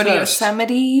be a good test. Go to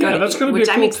Yosemite. Yeah, that's going to be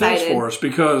a cool test for us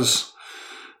because,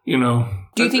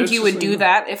 Do you think It's you just would do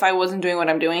that if I wasn't doing what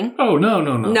I'm doing? Oh, no.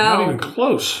 Not even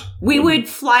close. We would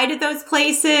fly to those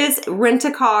places, rent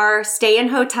a car, stay in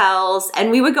hotels, and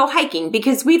we would go hiking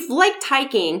because we've liked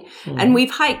hiking and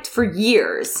we've hiked for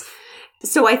years.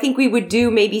 So I think we would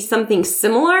do maybe something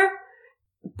similar,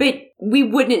 but we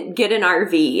wouldn't get an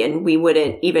RV and we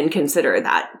wouldn't even consider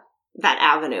that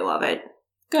avenue of it.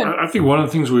 Good. I think one of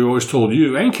the things we always told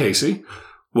you and Casey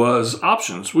was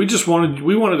options. We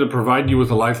wanted to provide you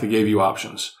with a life that gave you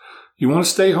options. You want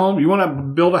to stay home? You want to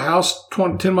build a house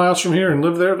 10 miles from here and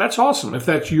live there? That's awesome if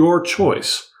that's your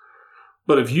choice.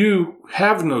 But if you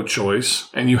have no choice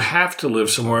and you have to live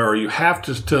somewhere or you have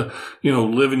to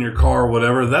live in your car or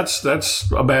whatever, that's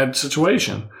a bad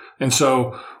situation. And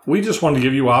so we just wanted to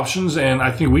give you options. And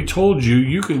I think we told you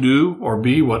you can do or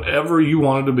be whatever you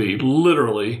wanted to be.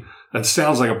 Literally, that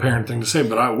sounds like a parent thing to say,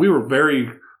 but we were very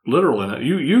literal in it.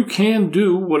 You can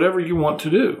do whatever you want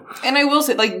to do. And I will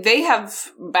say, like, they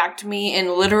have backed me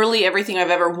in literally everything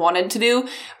I've ever wanted to do.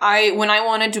 When I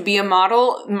wanted to be a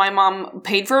model, my mom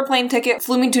paid for a plane ticket,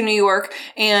 flew me to New York,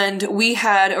 and we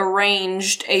had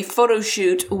arranged a photo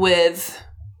shoot with,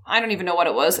 I don't even know what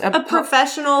it was. A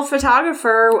professional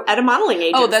photographer at a modeling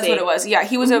agency. Oh, that's what it was. Yeah,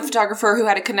 he was a photographer who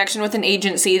had a connection with an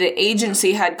agency. The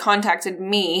agency had contacted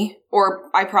me, or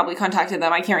I probably contacted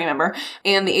them, I can't remember.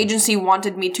 And the agency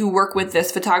wanted me to work with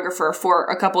this photographer for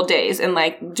a couple days and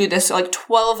do this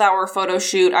 12-hour photo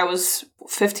shoot. I was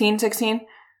 15, 16,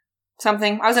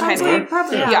 something. I was in high school.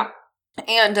 Probably, yeah.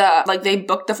 And they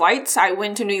booked the flights. I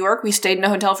went to New York. We stayed in a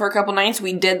hotel for a couple nights.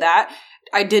 We did that.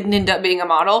 I didn't end up being a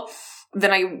model.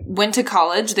 Then I went to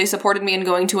college. They supported me in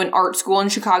going to an art school in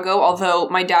Chicago, although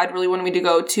my dad really wanted me to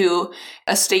go to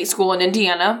a state school in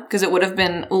Indiana because it would have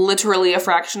been literally a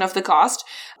fraction of the cost.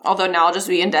 Although now I'll just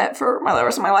be in debt for the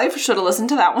rest of my life. Should have listened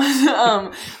to that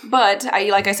one. But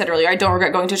like I said earlier, I don't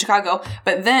regret going to Chicago.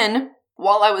 But then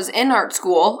while I was in art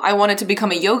school, I wanted to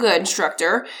become a yoga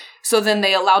instructor. So then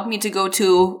they allowed me to go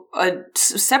to a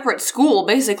separate school,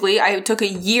 basically. I took a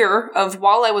year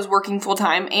while I was working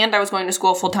full-time and I was going to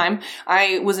school full-time.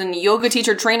 I was in yoga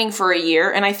teacher training for a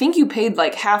year, and I think you paid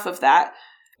half of that.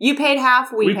 You paid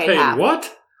half, we paid half.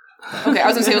 What? Okay, I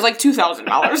was going to say it was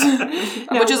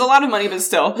 $2,000, which is a lot of money, but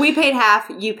still. We paid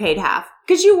half, you paid half.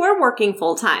 Because you were working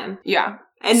full-time. Yeah.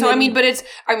 And so, I'm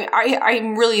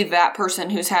really that person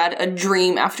who's had a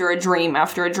dream after a dream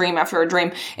after a dream after a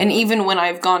dream. And even when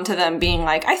I've gone to them being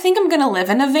like, I think I'm going to live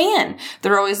in a van,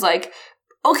 they're always like,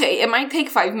 okay, it might take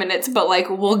 5 minutes, but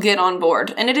we'll get on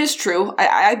board. And it is true.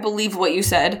 I believe what you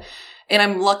said. And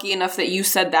I'm lucky enough that you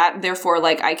said that. Therefore,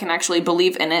 I can actually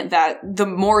believe in it that the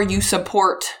more you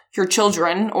support your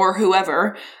children or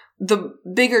whoever, the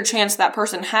bigger chance that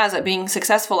person has at being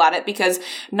successful at it. Because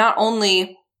not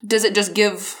only does it just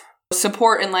give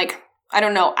support and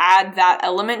add that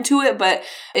element to it, but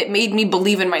it made me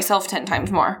believe in myself 10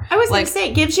 times more. I was going to say,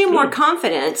 it gives you more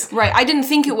confidence. Right. I didn't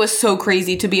think it was so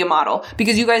crazy to be a model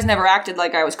because you guys never acted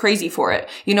like I was crazy for it.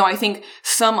 I think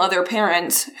some other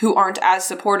parents who aren't as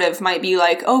supportive might be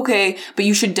like, okay, but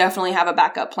you should definitely have a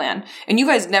backup plan. And you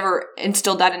guys never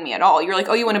instilled that in me at all. You're like,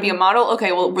 oh, you want to be a model?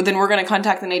 Okay, well, then we're going to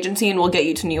contact an agency and we'll get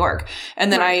you to New York.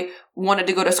 And then I wanted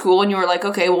to go to school and you were like,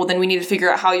 okay, well, then we need to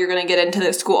figure out how you're going to get into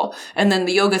this school. And then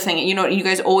the yoga thing, you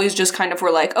guys always just kind of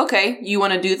were like, okay, you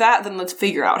want to do that? Then let's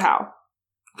figure out how.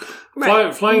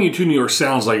 Right. Flying you to New York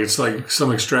sounds like it's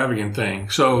some extravagant thing.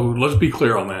 So let's be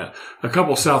clear on that. A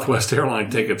couple Southwest airline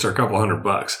tickets are a couple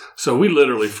 $100. So we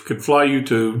literally could fly you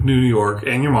to New York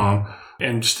and your mom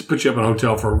and just put you up in a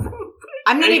hotel for...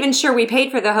 I'm not even sure we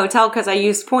paid for the hotel because I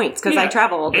used points because I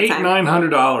travel all the time.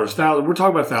 $800-900. We're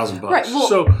talking about $1,000. Right. Well,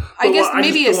 so I guess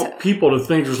maybe I just don't want people to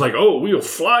think there's we'll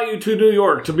fly you to New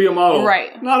York to be a model.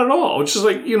 Right. Not at all. It's just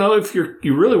if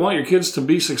you really want your kids to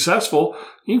be successful,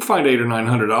 you can find $800 or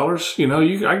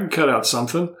 $900. I can cut out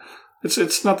something.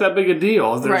 It's not that big a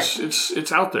deal. Right.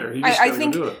 It's out there. You just I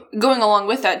think do it. Going along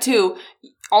with that too,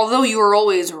 although you were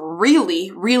always really,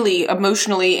 really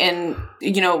emotionally and,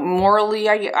 morally,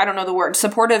 I don't know the word,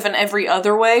 supportive in every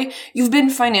other way, you've been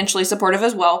financially supportive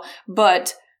as well.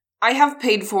 But I have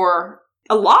paid for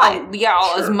a lot.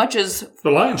 As much as the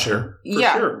lion's share.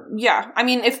 Sure. Yeah. I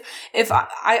mean, if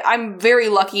I'm very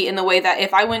lucky in the way that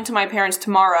if I went to my parents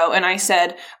tomorrow and I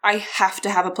said, I have to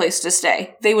have a place to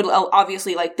stay, they would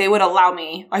obviously, they would allow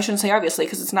me, I shouldn't say obviously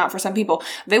because it's not for some people,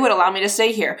 they would allow me to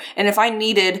stay here. And if I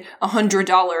needed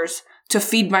 $100 to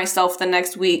feed myself the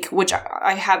next week, which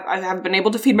I have been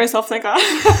able to feed myself, thank God.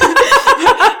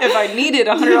 If I needed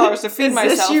 $100 to feed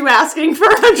myself. Is this you asking for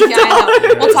 $100? Yeah, I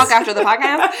know. We'll talk after the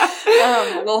podcast.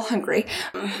 I'm a little hungry.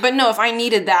 But no, if I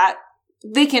needed that,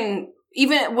 they can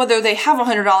even whether they have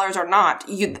 $100 or not,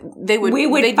 we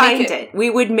would find it. We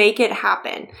would make it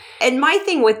happen. And my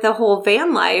thing with the whole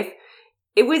van life,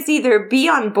 it was either be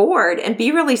on board and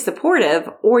be really supportive,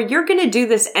 or you're going to do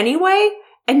this anyway,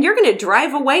 and you're going to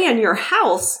drive away in your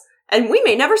house, and we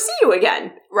may never see you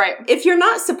again. Right. If you're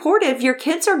not supportive, your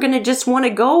kids are going to just want to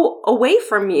go away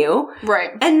from you.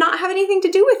 Right. And not have anything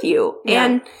to do with you. Yeah.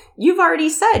 And you've already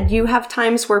said you have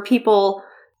times where people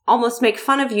almost make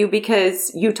fun of you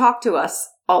because you talk to us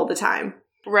all the time.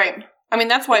 Right. I mean,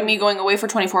 that's why me going away for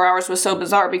 24 hours was so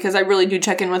bizarre, because I really do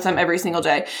check in with them every single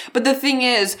day. But the thing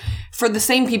is, for the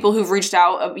same people who've reached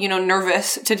out,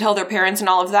 nervous to tell their parents and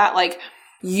all of that, like,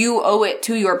 you owe it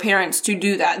to your parents to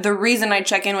do that. The reason I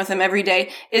check in with them every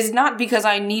day is not because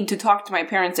I need to talk to my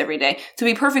parents every day. To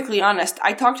be perfectly honest,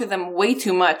 I talk to them way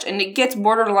too much, and it gets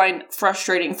borderline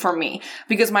frustrating for me,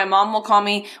 because my mom will call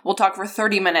me, we'll talk for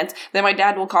 30 minutes, then my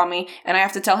dad will call me, and I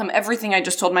have to tell him everything I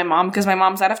just told my mom, because my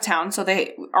mom's out of town, so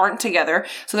they aren't together.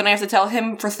 So then I have to tell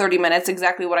him for 30 minutes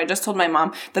exactly what I just told my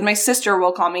mom. Then my sister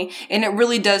will call me, and it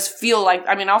really does feel like,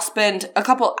 I'll spend a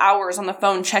couple hours on the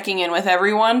phone checking in with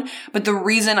everyone, but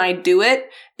the reason I do it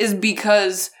is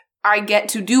because I get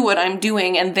to do what I'm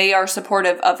doing and they are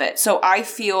supportive of it. So I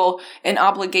feel an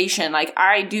obligation, like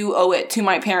I do owe it to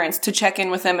my parents to check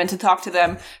in with them and to talk to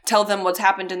them, tell them what's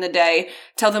happened in the day,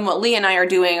 tell them what Lee and I are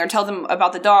doing, or tell them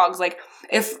about the dogs. Like,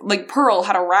 if, like, Pearl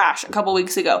had a rash a couple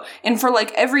weeks ago, and for,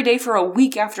 like, every day for a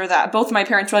week after that, both my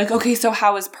parents were like, okay, so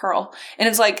how is Pearl? And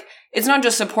it's like, it's not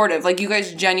just supportive, like, you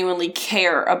guys genuinely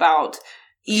care about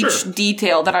each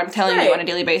detail that I'm telling you on a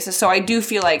daily basis. So I do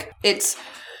feel like it's,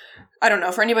 I don't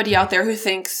know, for anybody out there who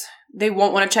thinks they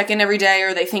won't want to check in every day,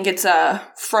 or they think it's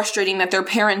frustrating that their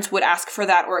parents would ask for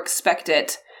that or expect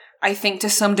it, I think to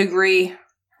some degree,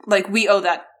 like, we owe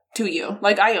that to you.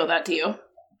 Like, I owe that to you.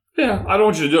 Yeah, I don't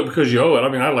want you to do it because you owe it. I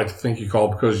mean, I'd like to think you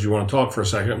called because you want to talk for a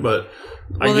second, but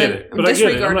I get it. But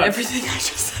disregard everything I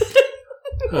just said.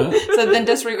 So then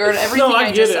disregard everything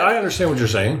I just said. I understand what you're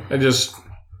saying. I just,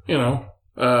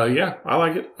 I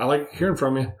like it. I like hearing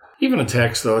from you. Even a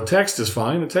text, though. A text is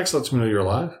fine. A text lets me know you're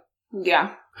alive.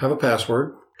 Yeah. Have a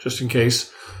password, just in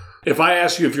case. If I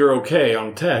ask you if you're okay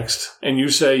on text, and you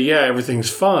say, yeah,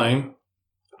 everything's fine,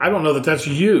 I don't know that that's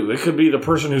you. It could be the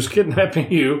person who's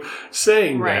kidnapping you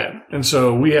saying that. And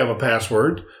so we have a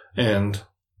password, and,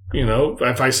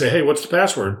 if I say, hey, what's the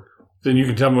password? Then you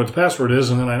can tell me what the password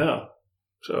is, and then I know.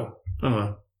 So, I don't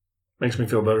know. Makes me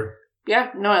feel better.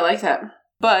 Yeah, no, I like that.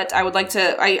 But I would like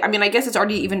to, I guess it's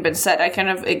already even been said.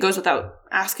 It goes without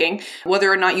asking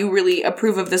whether or not you really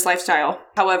approve of this lifestyle.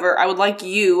 However, I would like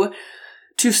you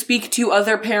to speak to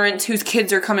other parents whose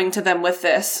kids are coming to them with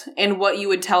this, and what you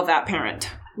would tell that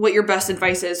parent. What your best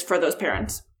advice is for those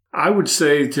parents. I would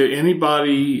say to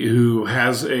anybody who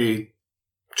has a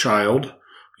child,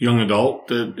 young adult,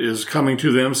 that is coming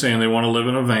to them saying they want to live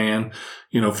in a van,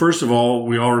 first of all,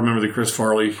 we all remember the Chris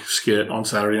Farley skit on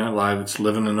Saturday Night Live. It's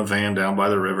living in a van down by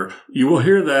the river. You will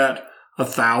hear that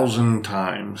 1,000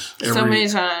 times. So many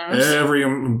times. Every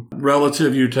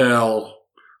relative you tell,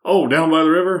 oh, down by the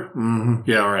river? Mm-hmm.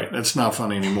 Yeah, all right. That's not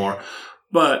funny anymore.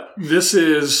 But this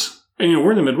is, and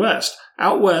we're in the Midwest.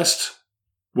 Out west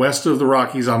of the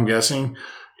Rockies, I'm guessing,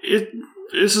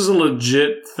 this is a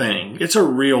legit thing. It's a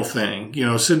real thing.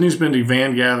 Sydney's been to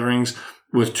van gatherings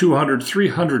with 200,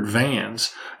 300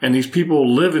 vans, and these people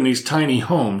live in these tiny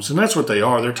homes, and that's what they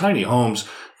are. They're tiny homes.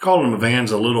 Calling them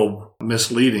vans a little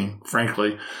misleading,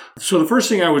 frankly. So the first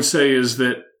thing I would say is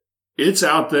that it's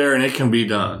out there and it can be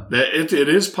done. That it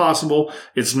is possible.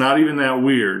 It's not even that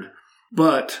weird.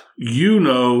 But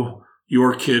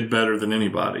your kid better than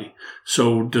anybody.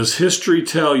 So does history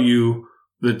tell you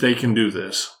that they can do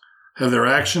this? Have their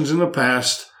actions in the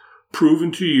past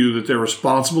proven to you that they're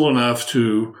responsible enough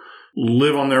to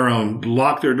live on their own,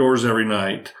 lock their doors every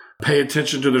night, pay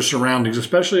attention to their surroundings,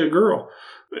 especially a girl?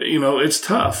 It's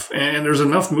tough. And there's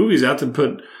enough movies out to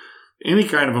put any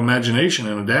kind of imagination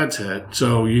in a dad's head.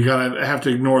 So you have to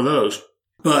ignore those.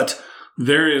 But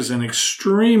there is an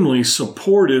extremely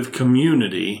supportive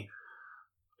community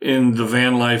in the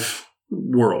van life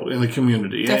world, in the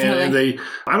community. Definitely. And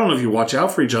I don't know if you watch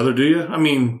out for each other, do you? I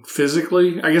mean,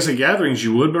 physically, I guess at gatherings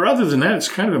you would, but other than that, it's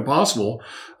kind of impossible.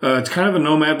 It's kind of a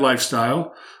nomad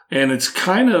lifestyle. And it's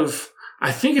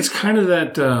I think it's kind of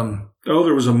that,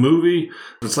 there was a movie.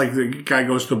 It's like the guy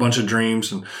goes to a bunch of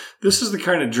dreams. And this is the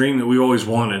kind of dream that we always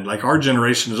wanted. Like our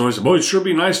generation has always said, boy, it sure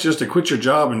be nice just to quit your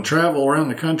job and travel around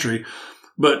the country.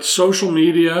 But social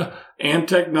media and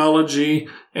technology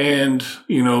and,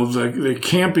 the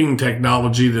camping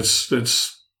technology that's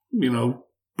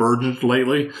burgeoned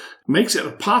lately makes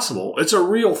it possible. It's a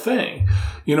real thing.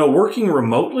 Working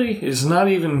remotely is not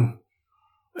even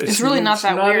It's really not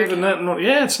that weird. Even that,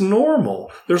 yeah, it's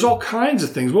normal. There's all kinds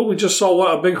of things. Well, we just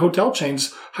saw a big hotel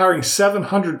chain's hiring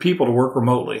 700 people to work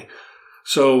remotely.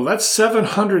 So that's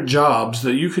 700 jobs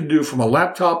that you could do from a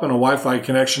laptop and a Wi-Fi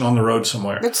connection on the road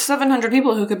somewhere. That's 700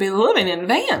 people who could be living in a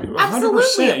van. 100%.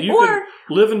 Absolutely. You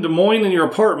could live in Des Moines in your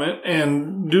apartment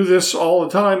and do this all the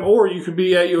time, or you could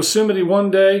be at Yosemite one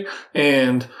day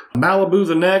and Malibu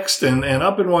the next, and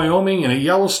up in Wyoming and at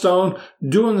Yellowstone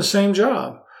doing the same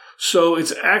job. So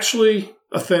it's actually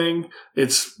a thing.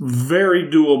 It's very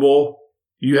doable.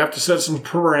 You have to set some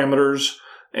parameters.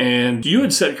 And you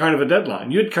had set kind of a deadline.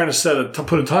 You had kind of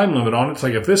put a time limit on it. It's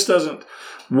like, if this doesn't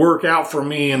work out for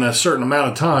me in a certain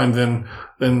amount of time,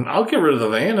 then I'll get rid of the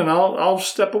van and I'll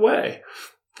step away.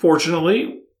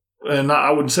 Fortunately, and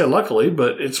I wouldn't say luckily,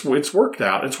 but it's worked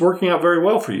out. It's working out very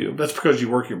well for you. That's because you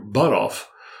work your butt off.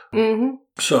 Mm-hmm.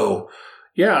 So,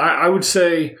 yeah, I would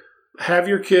say have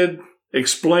your kid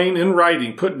explain in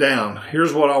writing, put down,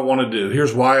 here's what I want to do.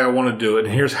 Here's why I want to do it.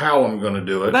 And here's how I'm going to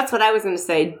do it. That's what I was going to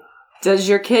say. Does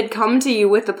your kid come to you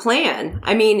with a plan?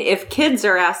 I mean, if kids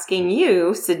are asking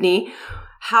you, Sydney,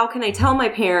 how can I tell my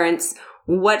parents?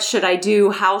 What should I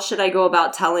do? How should I go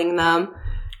about telling them?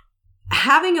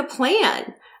 Having a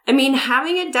plan. I mean,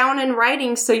 having it down in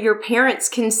writing so your parents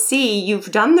can see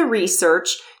you've done the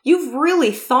research, you've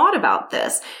really thought about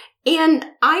this. And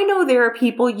I know there are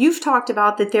people, you've talked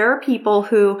about that there are people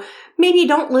who maybe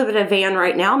don't live in a van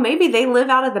right now. Maybe they live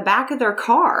out of the back of their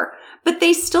car, but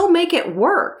they still make it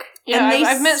work. Yeah, and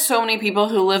I've met so many people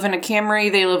who live in a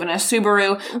Camry, they live in a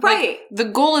Subaru. Right. Like, the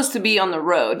goal is to be on the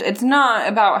road. It's not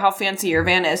about how fancy your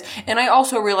van is. And I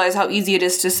also realize how easy it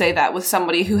is to say that with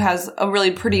somebody who has a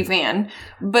really pretty van.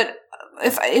 But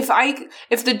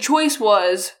if the choice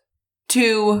was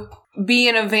to be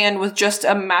in a van with just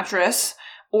a mattress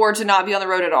or to not be on the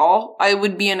road at all, I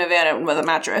would be in a van with a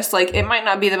mattress. Like, it might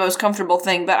not be the most comfortable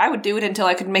thing, but I would do it until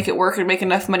I could make it work and make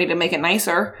enough money to make it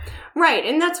nicer. Right,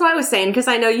 and that's what I was saying, because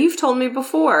I know you've told me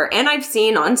before, and I've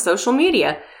seen on social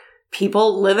media,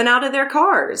 people living out of their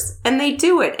cars, and they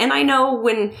do it. And I know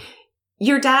when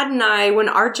your dad and I, when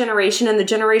our generation and the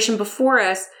generation before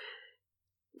us,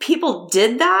 people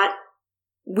did that,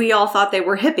 we all thought they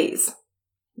were hippies.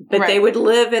 But They would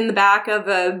live in the back of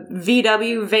a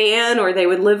VW van, or they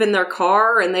would live in their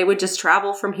car, and they would just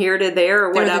travel from here to there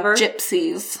or whatever. They're the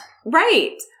gypsies.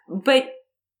 Right. But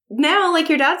now, like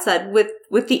your dad said,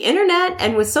 with the internet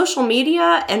and with social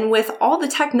media and with all the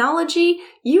technology,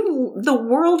 the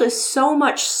world is so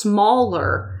much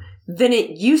smaller than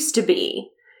it used to be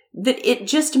that it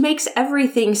just makes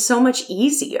everything so much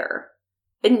easier.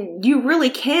 And you really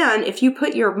can, if you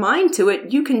put your mind to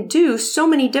it, you can do so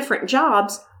many different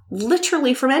jobs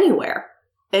literally from anywhere.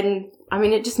 And I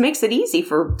mean, it just makes it easy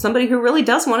for somebody who really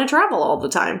does want to travel all the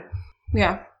time.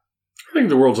 Yeah. I think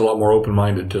the world's a lot more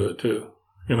open-minded to it, too.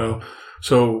 You know?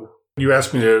 So you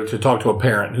asked me to talk to a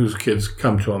parent whose kids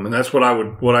come to them, and that's what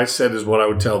I said is what I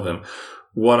would tell them.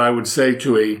 What I would say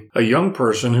to a young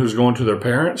person who's going to their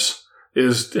parents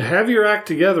is to have your act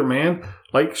together, man.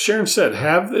 Like Sharon said,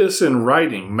 have this in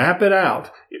writing. Map it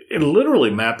out. And literally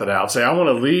map it out. Say, I want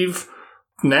to leave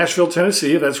Nashville,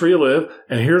 Tennessee, if that's where you live,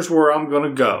 and here's where I'm going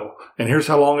to go. And here's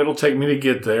how long it'll take me to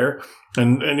get there.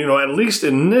 And you know, at least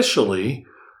initially,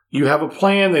 you have a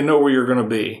plan. They know where you're going to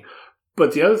be.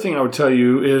 But the other thing I would tell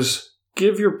you is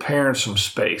give your parents some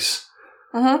space.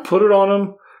 Mm-hmm. Put it on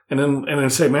them. And then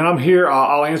say, man, I'm here.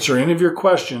 I'll answer any of your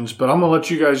questions, but I'm going to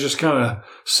let you guys just kind of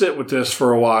sit with this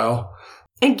for a while.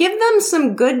 And give them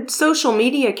some good social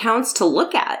media accounts to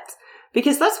look at,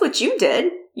 because that's what you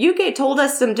did. You told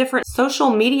us some different social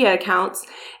media accounts,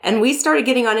 and we started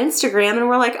getting on Instagram, and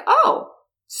we're like, oh,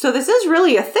 so this is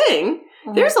really a thing.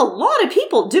 Mm-hmm. There's a lot of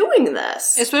people doing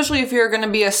this. Especially if you're going to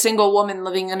be a single woman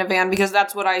living in a van, because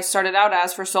that's what I started out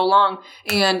as for so long.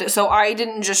 And so I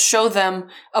didn't just show them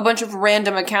a bunch of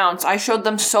random accounts. I showed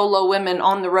them solo women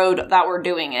on the road that were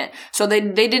doing it. So they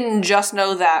didn't just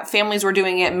know that families were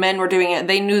doing it, men were doing it.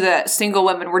 They knew that single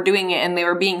women were doing it, and they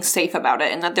were being safe about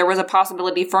it, and that there was a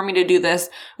possibility for me to do this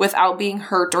without being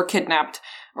hurt or kidnapped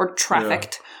or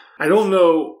trafficked. Yeah. I don't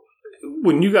know.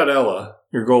 When you got Ella,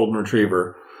 your golden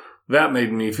retriever, that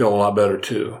made me feel a lot better,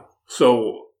 too.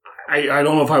 So I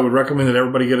don't know if I would recommend that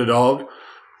everybody get a dog,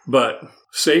 but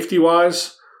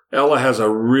safety-wise, Ella has a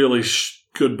really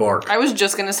good bark. I was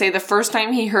just going to say, the first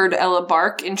time he heard Ella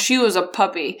bark, and she was a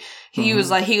puppy, he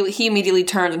was like, he immediately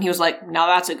turned, and he was like, now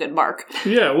that's a good bark.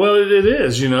 Yeah, well, it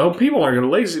is, you know. People aren't going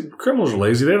to lazy. Criminals are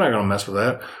lazy. They're not going to mess with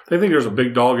that. They think there's a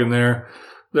big dog in there.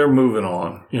 They're moving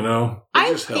on, you know?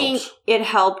 I think it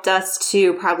helped us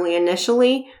too, probably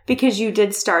initially, because you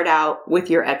did start out with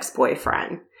your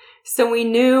ex-boyfriend. So we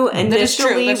knew That's true,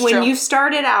 initially that's when true. you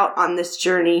started out on this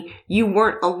journey, you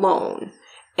weren't alone.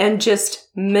 And just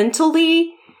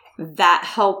mentally, that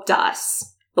helped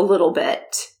us a little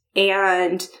bit.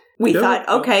 And we thought,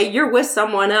 okay, you're with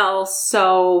someone else,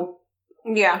 so...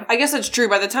 Yeah, I guess that's true.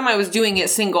 By the time I was doing it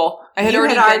single, I had you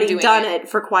already, had already been doing done it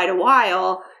for quite a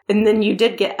while. And then you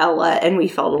did get Ella, and we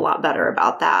felt a lot better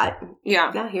about that.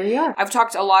 Yeah. Yeah, here you are. I've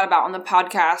talked a lot about on the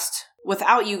podcast,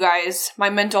 without you guys,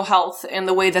 my mental health and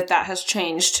the way that has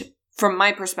changed from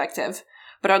my perspective.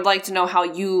 But I'd like to know how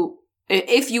you,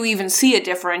 if you even see a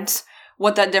difference,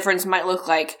 what that difference might look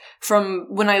like from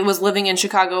when I was living in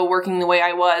Chicago, working the way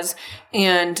I was,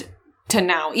 and to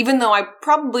now. Even though I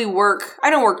probably I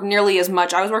don't work nearly as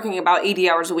much. I was working about 80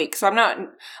 hours a week, so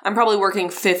I'm probably working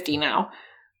 50 now.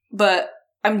 But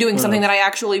I'm doing something that I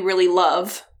actually really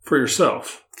love. For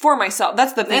yourself. For myself.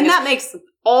 That's the thing. And that makes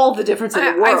all the difference in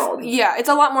the world. Yeah, it's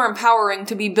a lot more empowering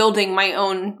to be building my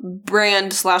own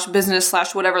brand / business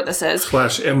 / whatever this is.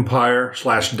 / empire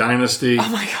 / dynasty. Oh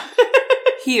my God.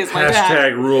 He is my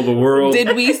dad. # rule the world.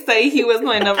 Did we say he was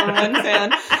my number one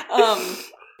fan?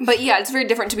 But yeah, it's very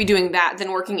different to be doing that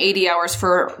than working 80 hours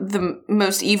for the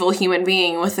most evil human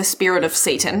being with the spirit of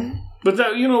Satan. But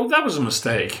that was a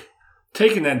mistake.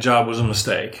 Taking that job was a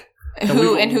mistake.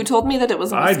 Who told me that it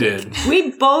was a mistake? I did.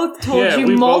 We both told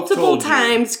you multiple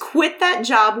times, quit that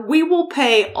job. We will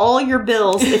pay all your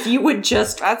bills if you would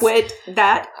just quit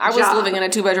that I was job. living in a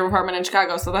 2-bedroom apartment in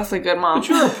Chicago, so that's a good mom. But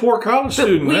you're a poor college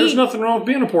student. There's nothing wrong with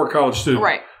being a poor college student.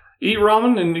 Right. Eat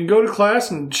ramen and go to class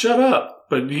and shut up.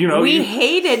 But, we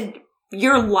hated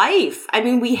your life. I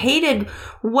mean, we hated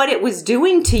what it was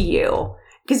doing to you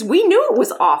because we knew it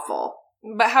was awful.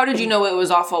 But how did you know it was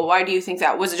awful? Why do you think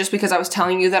that? Was it just because I was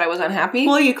telling you that I was unhappy?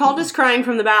 Well, you called us crying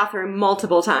from the bathroom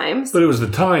multiple times. But it was the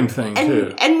time thing,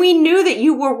 too. And we knew that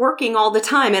you were working all the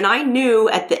time. And I knew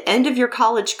at the end of your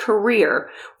college career,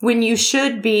 when you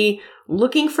should be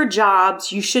looking for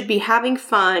jobs, you should be having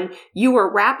fun, you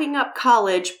were wrapping up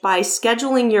college by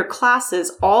scheduling your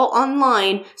classes all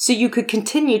online so you could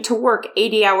continue to work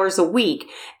 80 hours a week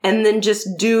and then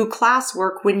just do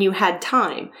classwork when you had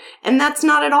time. And that's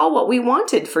not at all what we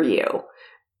wanted for you.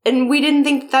 And we didn't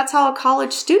think that's how a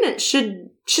college student should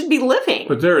be living.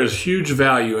 But there is huge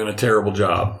value in a terrible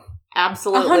job.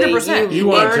 Absolutely. 100%. You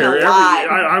want to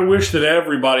I wish that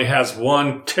everybody has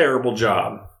one terrible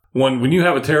job. When you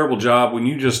have a terrible job, when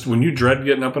you dread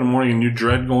getting up in the morning and you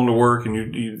dread going to work,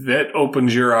 and that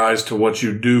opens your eyes to what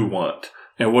you do want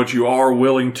and what you are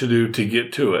willing to do to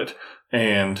get to it.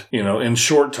 And, in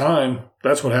short time,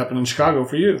 that's what happened in Chicago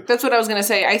for you. That's what I was going to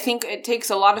say. I think it takes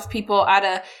a lot of people at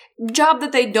a job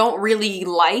that they don't really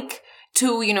like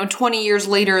to, 20 years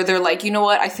later, they're like, you know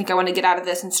what? I think I want to get out of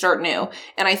this and start new.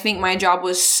 And I think my job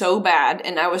was so bad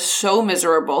and I was so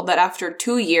miserable that after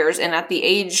 2 years and at the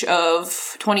age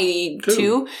of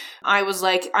 22, I was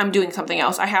like, I'm doing something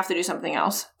else. I have to do something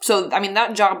else. So, I mean,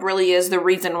 that job really is the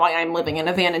reason why I'm living in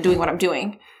a van and doing what I'm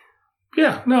doing.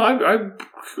 Yeah, no, I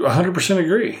 100%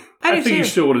 agree. I think you too.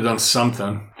 still would have done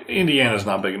something. Indiana's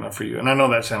not big enough for you. And I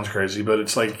know that sounds crazy, but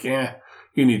it's like,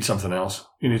 you need something else.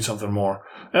 You need something more.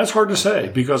 And that's hard to say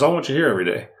because I want you here every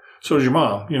day. So does your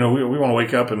mom. We want to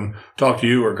wake up and talk to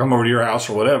you or come over to your house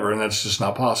or whatever, and that's just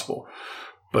not possible.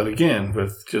 But again,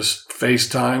 with just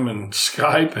FaceTime and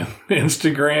Skype and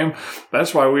Instagram,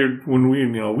 that's why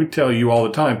we tell you all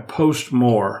the time, post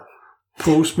more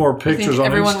pictures on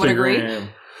everyone Instagram. Would agree.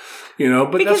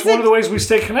 But Because that's one of the ways we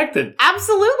stay connected.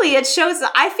 Absolutely. It shows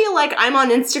that I feel like I'm on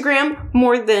Instagram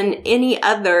more than any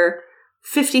other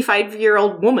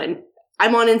 55-year-old woman.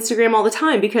 I'm on Instagram all the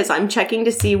time because I'm checking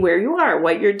to see where you are,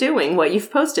 what you're doing, what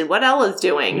you've posted, what Ella's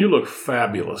doing. You look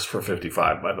fabulous for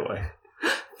 55, by the way.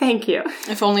 Thank you.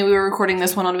 If only we were recording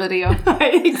this one on video.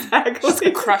 Exactly. Just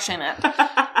crushing it.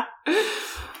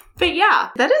 But yeah,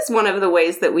 that is one of the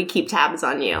ways that we keep tabs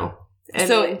on you.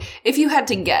 So if you had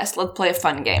to guess, let's play a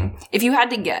fun game. If you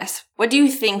had to guess, what do you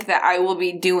think that I will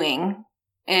be doing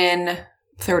in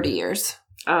 30 years?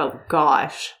 Oh,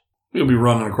 gosh. You'll be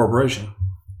running a corporation.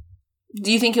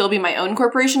 Do you think it'll be my own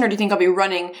corporation, or do you think I'll be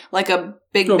running like a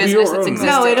big It'll be business your that's own.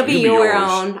 existing? No, it'll be You'll be your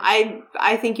yours. own.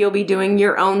 I think you'll be doing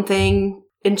your own thing,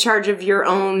 in charge of your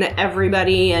own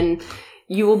everybody, and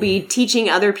you will be teaching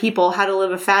other people how to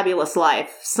live a fabulous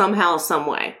life somehow, some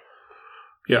way.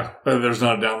 Yeah, there's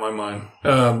not a doubt in my mind.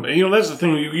 That's the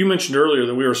thing. You mentioned earlier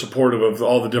that we were supportive of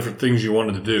all the different things you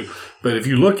wanted to do. But if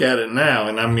you look at it now,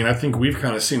 and I think we've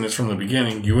kind of seen this from the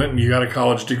beginning, you went and you got a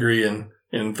college degree in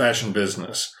fashion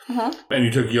business, and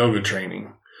you took yoga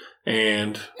training.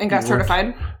 And got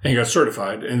certified. And you got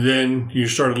certified. And then you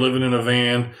started living in a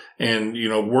van and,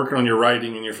 working on your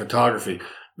writing and your photography.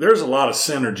 There's a lot of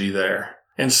synergy there.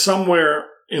 And somewhere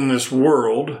in this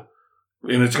world,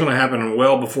 and it's going to happen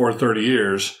well before 30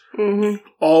 years,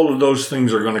 all of those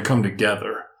things are going to come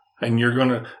together. And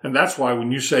and that's why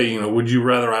when you say, would you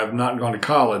rather I have not gone to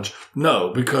college?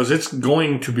 No, because it's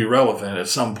going to be relevant at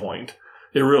some point.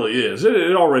 It really is.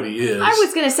 It already is. I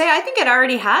was going to say, I think it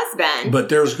already has been. But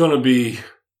there's going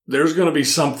to be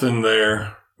something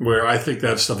there where I think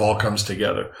that stuff all comes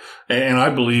together. And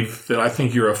I believe that I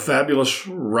think you're a fabulous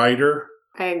writer.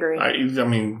 I agree. I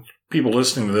mean, people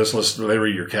listening to this, they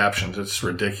read your captions. It's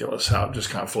ridiculous how it just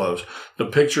kind of flows. The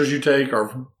pictures you take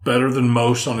are better than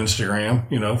most on Instagram.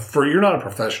 You're not a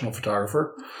professional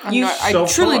photographer. I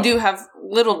truly do have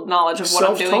little knowledge of what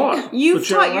I'm doing. You've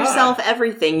taught yourself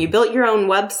everything. You built your own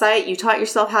website. You taught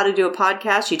yourself how to do a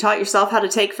podcast. You taught yourself how to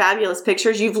take fabulous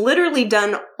pictures. You've literally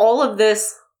done all of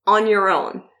this on your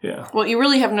own. Yeah. Well, you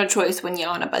really have no choice when you're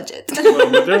on a budget.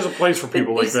 Well, but there's a place for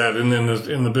people like that, and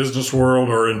in the business world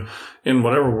or in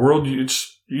whatever world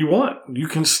you want. You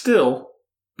can still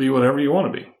be whatever you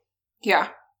want to be. Yeah.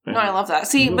 No, I love that.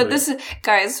 See, but this is,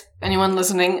 guys, anyone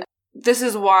listening, this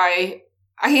is why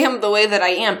I am the way that I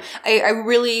am.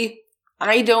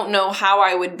 I don't know how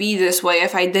I would be this way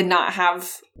if I did not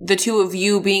have the two of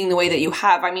you being the way that you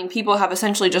have. I mean, people have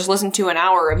essentially just listened to an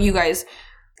hour of you guys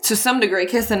to some degree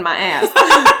kissing my ass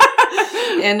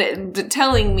and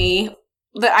telling me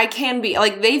that I can be,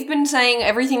 like, they've been saying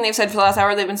everything they've said for the last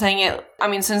hour. They've been saying it, I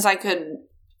mean, since I could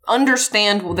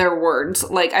understand their words.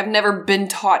 Like, I've never been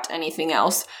taught anything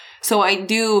else. So I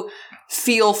do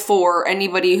feel for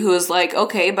anybody who is like,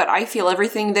 okay, but I feel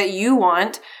everything that you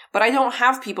want, but I don't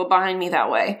have people behind me that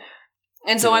way.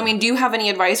 And so, I mean, do you have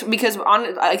any advice? Because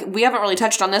we haven't really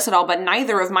touched on this at all, but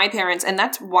neither of my parents, and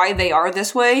that's why they are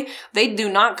this way, they do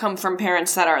not come from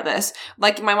parents that are this.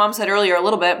 Like my mom said earlier a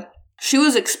little bit, she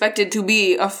was expected to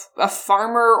be a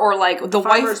farmer or like the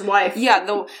farmer's wife.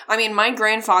 Yeah, my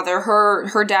grandfather,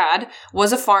 her dad,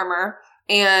 was a farmer.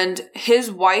 And his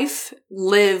wife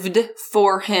lived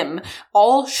for him.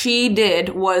 All she did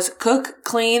was cook,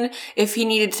 clean. If he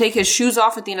needed to take his shoes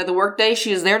off at the end of the workday,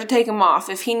 she was there to take them off.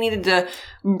 If he needed to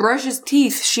brush his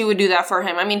teeth, she would do that for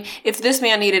him. I mean, if this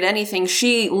man needed anything,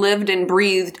 she lived and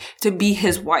breathed to be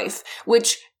his wife,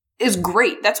 which is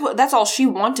great. That's all she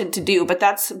wanted to do, but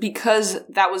that's because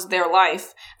that was their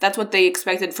life. That's what they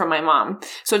expected from my mom.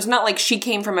 So it's not like she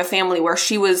came from a family where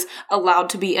she was allowed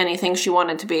to be anything she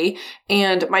wanted to be.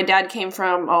 And my dad came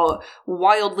from a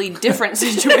wildly different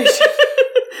situation.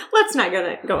 Let's not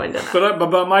go into that.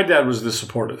 But my dad was this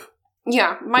supportive.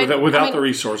 Yeah. Without the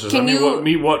resources.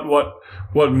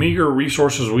 What meager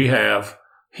resources we have,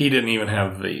 he didn't even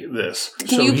have this.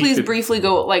 Can you please briefly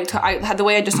go, the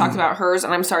way I just talked about hers,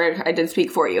 and I'm sorry I did speak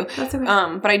for you. That's okay.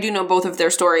 But I do know both of their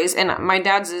stories, and my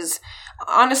dad's is,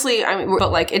 honestly,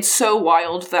 it's so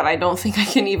wild that I don't think I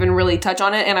can even really touch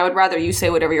on it, and I would rather you say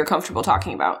whatever you're comfortable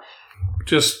talking about.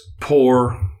 Just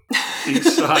poor,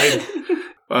 east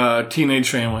side, teenage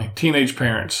family, teenage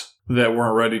parents that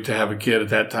weren't ready to have a kid at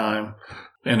that time,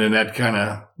 and then that kind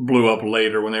of blew up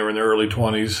later when they were in their early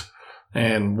 20s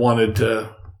and wanted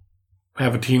to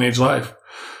have a teenage life.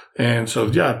 And so,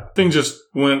 yeah, things just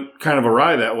went kind of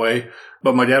awry that way.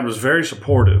 But my dad was very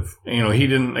supportive.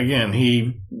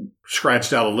 He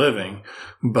scratched out a living,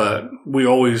 but we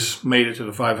always made it to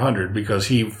the 500 because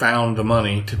he found the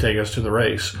money to take us to the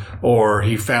race, or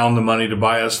he found the money to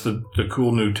buy us the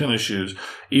cool new tennis shoes,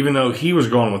 even though he was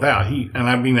going without. And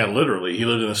I mean that literally. He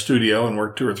lived in a studio and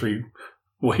worked 2 or 3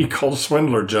 what he called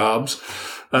swindler jobs.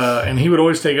 And he would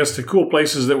always take us to cool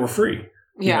places that were free.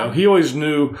 Yeah. He always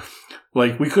knew,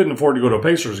 like, we couldn't afford to go to a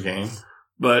Pacers game,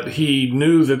 but he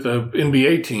knew that the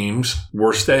NBA teams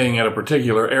were staying at a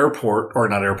particular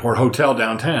hotel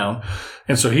downtown.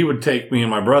 And so he would take me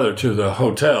and my brother to the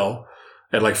hotel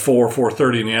at like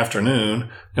 4:30 in the afternoon.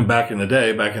 And back in the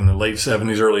day, back in the late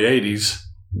 70s, early 80s,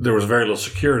 there was very little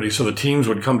security. So the teams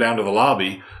would come down to the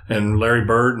lobby, and Larry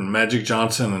Bird and Magic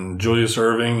Johnson and Julius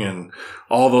Erving and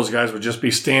all those guys would just be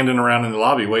standing around in the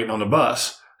lobby waiting on the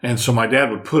bus. And so my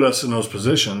dad would put us in those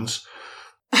positions.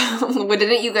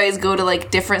 Didn't you guys go to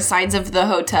like different sides of the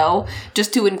hotel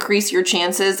just to increase your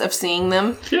chances of seeing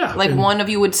them? Yeah. Like one of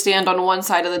you would stand on one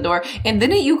side of the door. And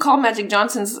didn't you call Magic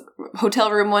Johnson's hotel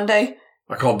room one day?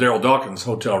 I called Daryl Dawkins'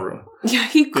 hotel room. Yeah,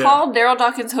 he called Daryl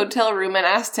Dawkins' hotel room and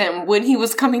asked him when he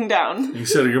was coming down. He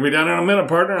said, "You're going to be down in a minute,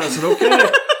 partner." And I said,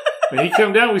 "Okay." And he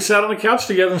came down. We sat on the couch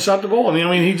together and shot the ball. And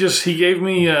he gave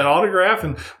me an autograph.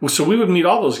 And so we would meet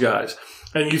all those guys.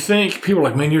 And you think, people are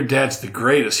like, "Man, your dad's the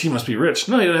greatest. He must be rich."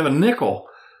 No, he didn't have a nickel.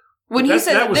 When he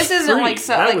said, this isn't free. like...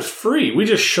 That was free. We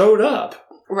just showed up.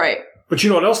 Right. But you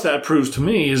know what else that proves to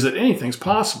me is that anything's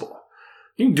possible.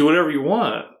 You can do whatever you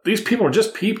want. These people are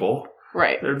just people.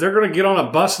 Right. They're going to get on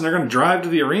a bus and they're going to drive to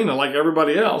the arena like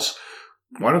everybody else.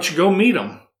 Why don't you go meet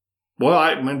them?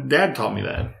 Well, my dad taught me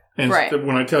that. And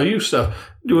when I tell you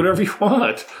stuff, do whatever you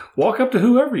want. Walk up to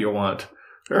whoever you want.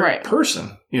 They're a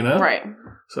person, you know? Right.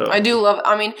 So I do love,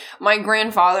 my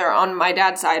grandfather on my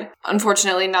dad's side,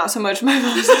 unfortunately not so much my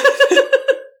mom's side.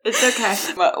 It's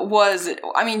okay. Was,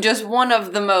 just one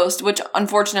of the most, which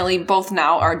unfortunately both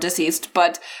now are deceased,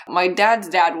 but my dad's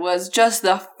dad was just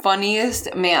the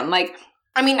funniest man. Like,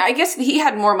 I guess he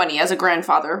had more money as a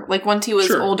grandfather. Like, once he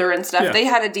was older and stuff, they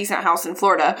had a decent house in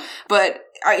Florida, but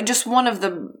just one of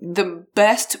the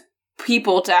best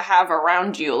people to have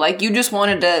around you. Like, you just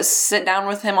wanted to sit down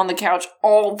with him on the couch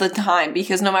all the time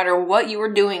because no matter what you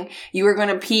were doing, you were going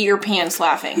to pee your pants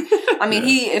laughing.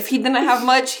 If he didn't have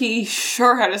much, he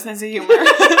sure had a sense of humor.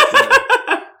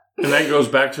 And that goes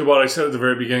back to what I said at the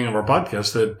very beginning of our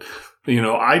podcast that,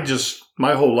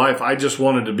 my whole life, I just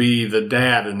wanted to be the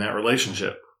dad in that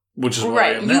relationship, which is what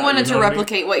I am now, you wanted to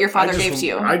replicate what your father gave to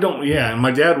you. And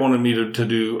my dad wanted me to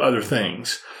do other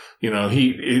things.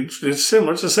 It's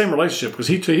similar. It's the same relationship because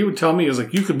he would tell me, he was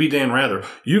like, you could be Dan Rather.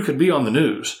 You could be on the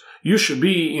news. You should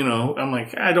be, I'm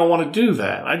like, I don't want to do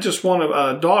that. I just want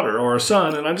a daughter or a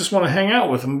son and I just want to hang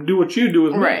out with them, do what you do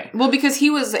with me. Right. Well, because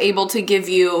he was able to give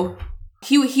you...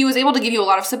 He was able to give you a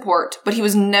lot of support, but he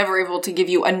was never able to give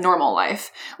you a normal life.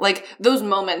 Like, those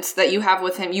moments that you have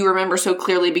with him, you remember so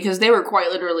clearly because they were quite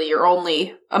literally your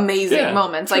only amazing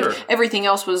moments. Like, everything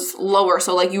else was lower,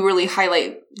 so, like, you really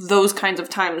highlight those kinds of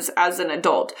times as an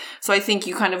adult. So I think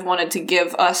you kind of wanted to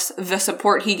give us the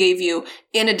support he gave you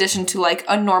in addition to, like,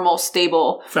 a normal,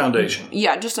 stable... foundation.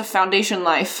 Yeah, just a foundation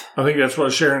life. I think that's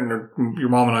what Sharon, your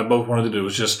mom and I both wanted to do,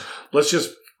 was just, let's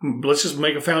just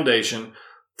make a foundation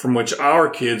from which our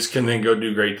kids can then go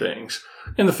do great things.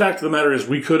 And the fact of the matter is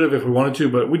we could have if we wanted to,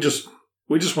 but we just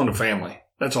wanted a family.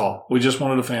 That's all. We just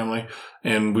wanted a family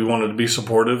and we wanted to be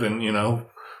supportive. And,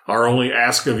 our only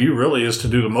ask of you really is to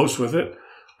do the most with it.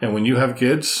 And when you have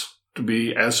kids, to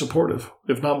be as supportive,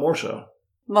 if not more so.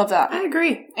 Love that. I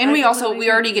agree. And we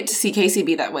already get to see Casey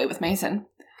be that way with Mason.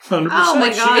 100%. Oh my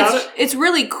gosh. It's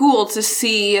really cool to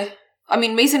see...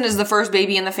 Mason is the first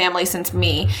baby in the family since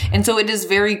me, and so it is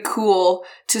very cool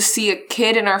to see a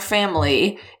kid in our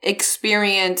family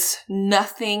experience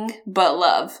nothing but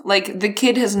love. Like, the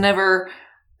kid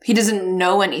he doesn't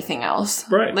know anything else.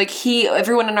 Right. Like,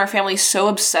 everyone in our family is so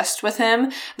obsessed with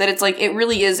him that it's like, it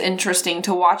really is interesting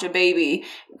to watch a baby.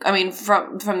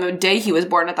 From the day he was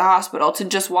born at the hospital to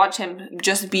just watch him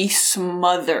just be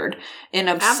smothered in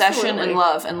obsession and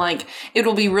love. And, like, it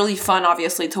will be really fun,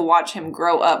 obviously, to watch him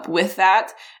grow up with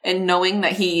that and knowing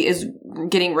that he is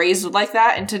getting raised like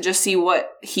that and to just see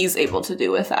what he's able to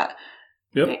do with that.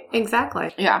 Yep.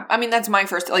 Exactly. Yeah. That's my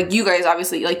first, like, you guys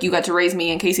obviously, like, you got to raise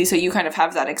me and Casey, so you kind of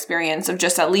have that experience of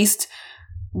just at least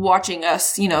watching us,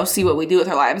 see what we do with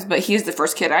our lives. But he's the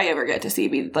first kid I ever get to see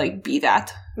be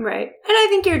that. Right. And I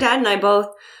think your dad and I both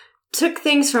took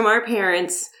things from our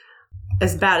parents,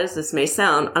 as bad as this may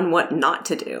sound, on what not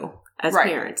to do as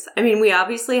parents. We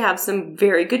obviously have some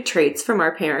very good traits from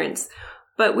our parents,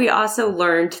 but we also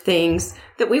learned things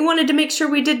that we wanted to make sure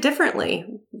we did differently.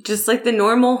 Just like the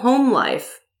normal home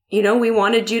life. We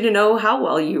wanted you to know how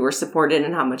well you were supported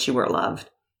and how much you were loved.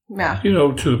 Yeah.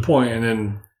 To the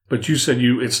point, but you said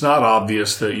it's not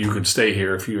obvious that you could stay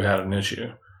here if you had an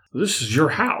issue. This is your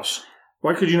house.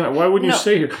 Why could you not? Why wouldn't you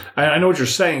stay here? I know what you're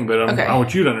saying, but I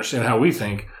want you to understand how we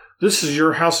think. This is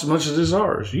your house as much as it is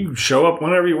ours. You can show up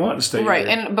whenever you want to stay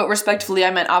here. But respectfully, I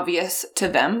meant obvious to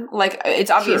them. Like, it's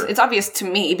obvious. Sure. It's obvious to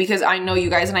me because I know you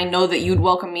guys and I know that you'd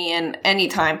welcome me in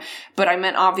anytime. But I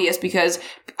meant obvious because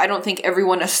I don't think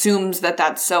everyone assumes that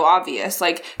that's so obvious.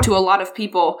 Like, to a lot of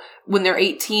people, when they're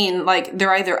 18, like,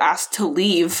 they're either asked to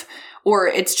leave or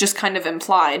it's just kind of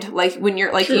implied. Like, when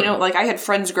you're, like, like, I had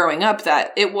friends growing up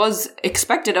that it was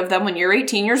expected of them when you're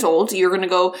 18 years old, you're going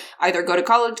to either go to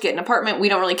college, get an apartment, we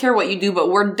don't really care what you do,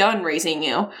 but we're done raising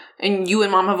you. And you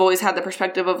and mom have always had the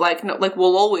perspective of, like, no, like,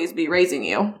 we'll always be raising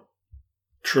you.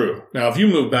 True. Now, if you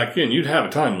move back in, you'd have a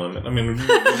time limit. You're going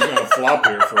to flop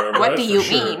here forever. What do you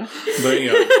mean?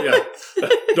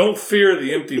 But, don't fear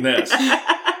the empty nest.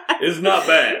 It's not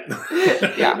bad.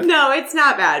 Yeah. No, it's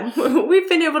not bad. We've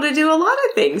been able to do a lot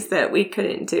of things that we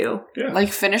couldn't do. Yeah. Like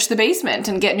finish the basement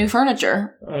and get new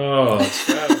furniture. Oh, that's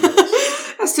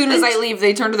fabulous. As soon as I leave,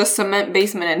 they turn to the cement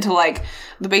basement into, like,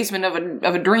 the basement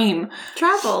of a dream.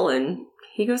 Travel, and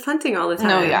he goes hunting all the time.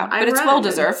 No, yeah. But it's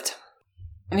well-deserved.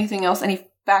 Anything else? Any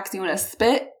facts you want to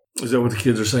spit? Is that what the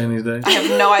kids are saying these days? I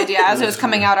have no idea. As it was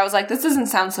coming out, I was like, this doesn't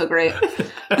sound so great.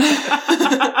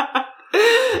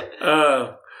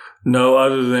 No,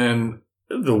 other than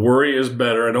the worry is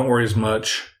better. I don't worry as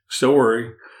much. still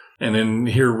worry. And then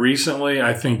here recently,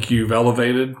 I think you've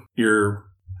elevated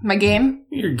my game.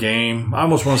 Your game. I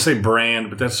almost want to say brand,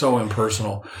 but that's so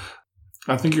impersonal.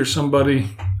 I think you're somebody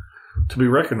to be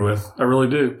reckoned with. I really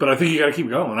do. But I think you got to keep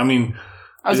going. I mean,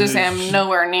 I was going to say I'm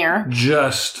nowhere near.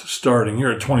 Just starting.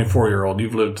 You're a 24-year-old.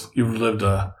 You've lived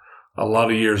a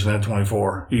lot of years in that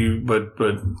 24.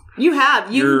 But you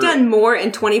have. You've done more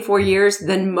in 24 years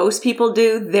than most people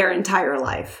do their entire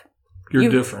life.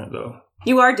 You're different, though.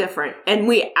 You are different, and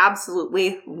we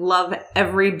absolutely love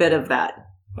every bit of that.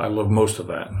 I love most of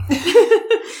that.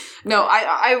 No,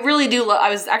 I really do. I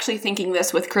was actually thinking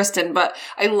this with Kristen, but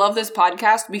I love this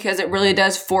podcast because it really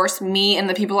does force me and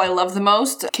the people I love the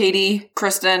most, Katie,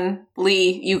 Kristen,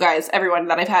 Lee, you guys, everyone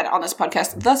that I've had on this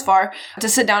podcast thus far, to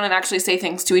sit down and actually say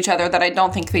things to each other that I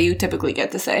don't think that you typically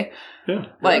get to say. Yeah.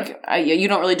 Like, you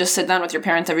don't really just sit down with your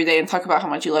parents every day and talk about how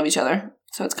much you love each other.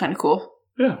 So it's kind of cool.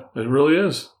 Yeah, it really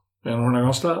is. And we're not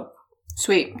going to stop.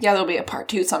 Sweet. Yeah, there'll be a part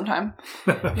 2 sometime.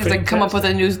 You have to come up with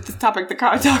a new topic to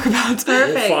talk about. Perfect.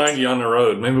 We'll find you on the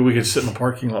road. Maybe we could sit in the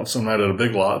parking lot some night at a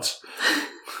Big Lots.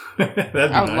 That'd be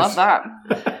I would love that.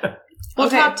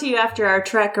 We'll talk to you after our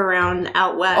trek around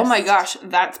out west. Oh my gosh,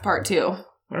 that's part 2. All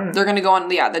right. They're going to go on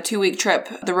the 2-week trip,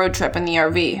 the road trip in the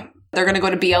RV. They're going to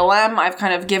go to BLM. I've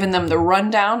kind of given them the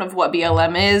rundown of what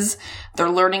BLM is. They're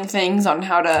learning things on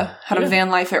how to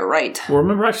van life it right. Well,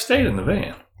 remember, I stayed in the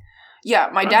van.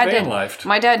 Yeah, my dad did. Van-lifed.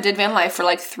 My dad did van life for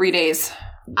like 3 days.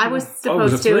 I was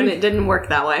supposed to, and it didn't work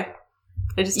that way.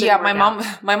 It just didn't work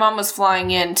out. My mom was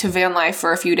flying in to van life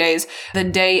for a few days the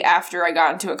day after I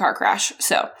got into a car crash.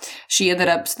 So she ended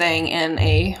up staying in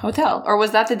a hotel. Or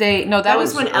was that the day? No, that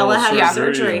was when Ella had her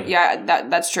surgery. Yeah,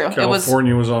 that's true.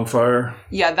 California was on fire.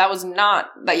 Yeah, that was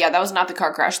not the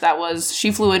car crash. That was, she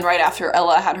flew in right after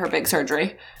Ella had her big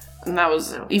surgery. And that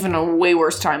was even a way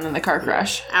worse time than the car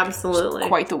crash. Absolutely.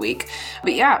 Quite the week.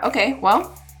 But yeah, okay,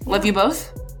 well, love you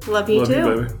both. Love you too.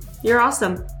 You, baby. You're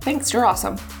awesome. Thanks, you're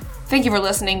awesome. Thank you for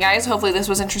listening, guys. Hopefully this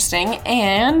was interesting,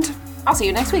 and I'll see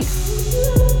you next week.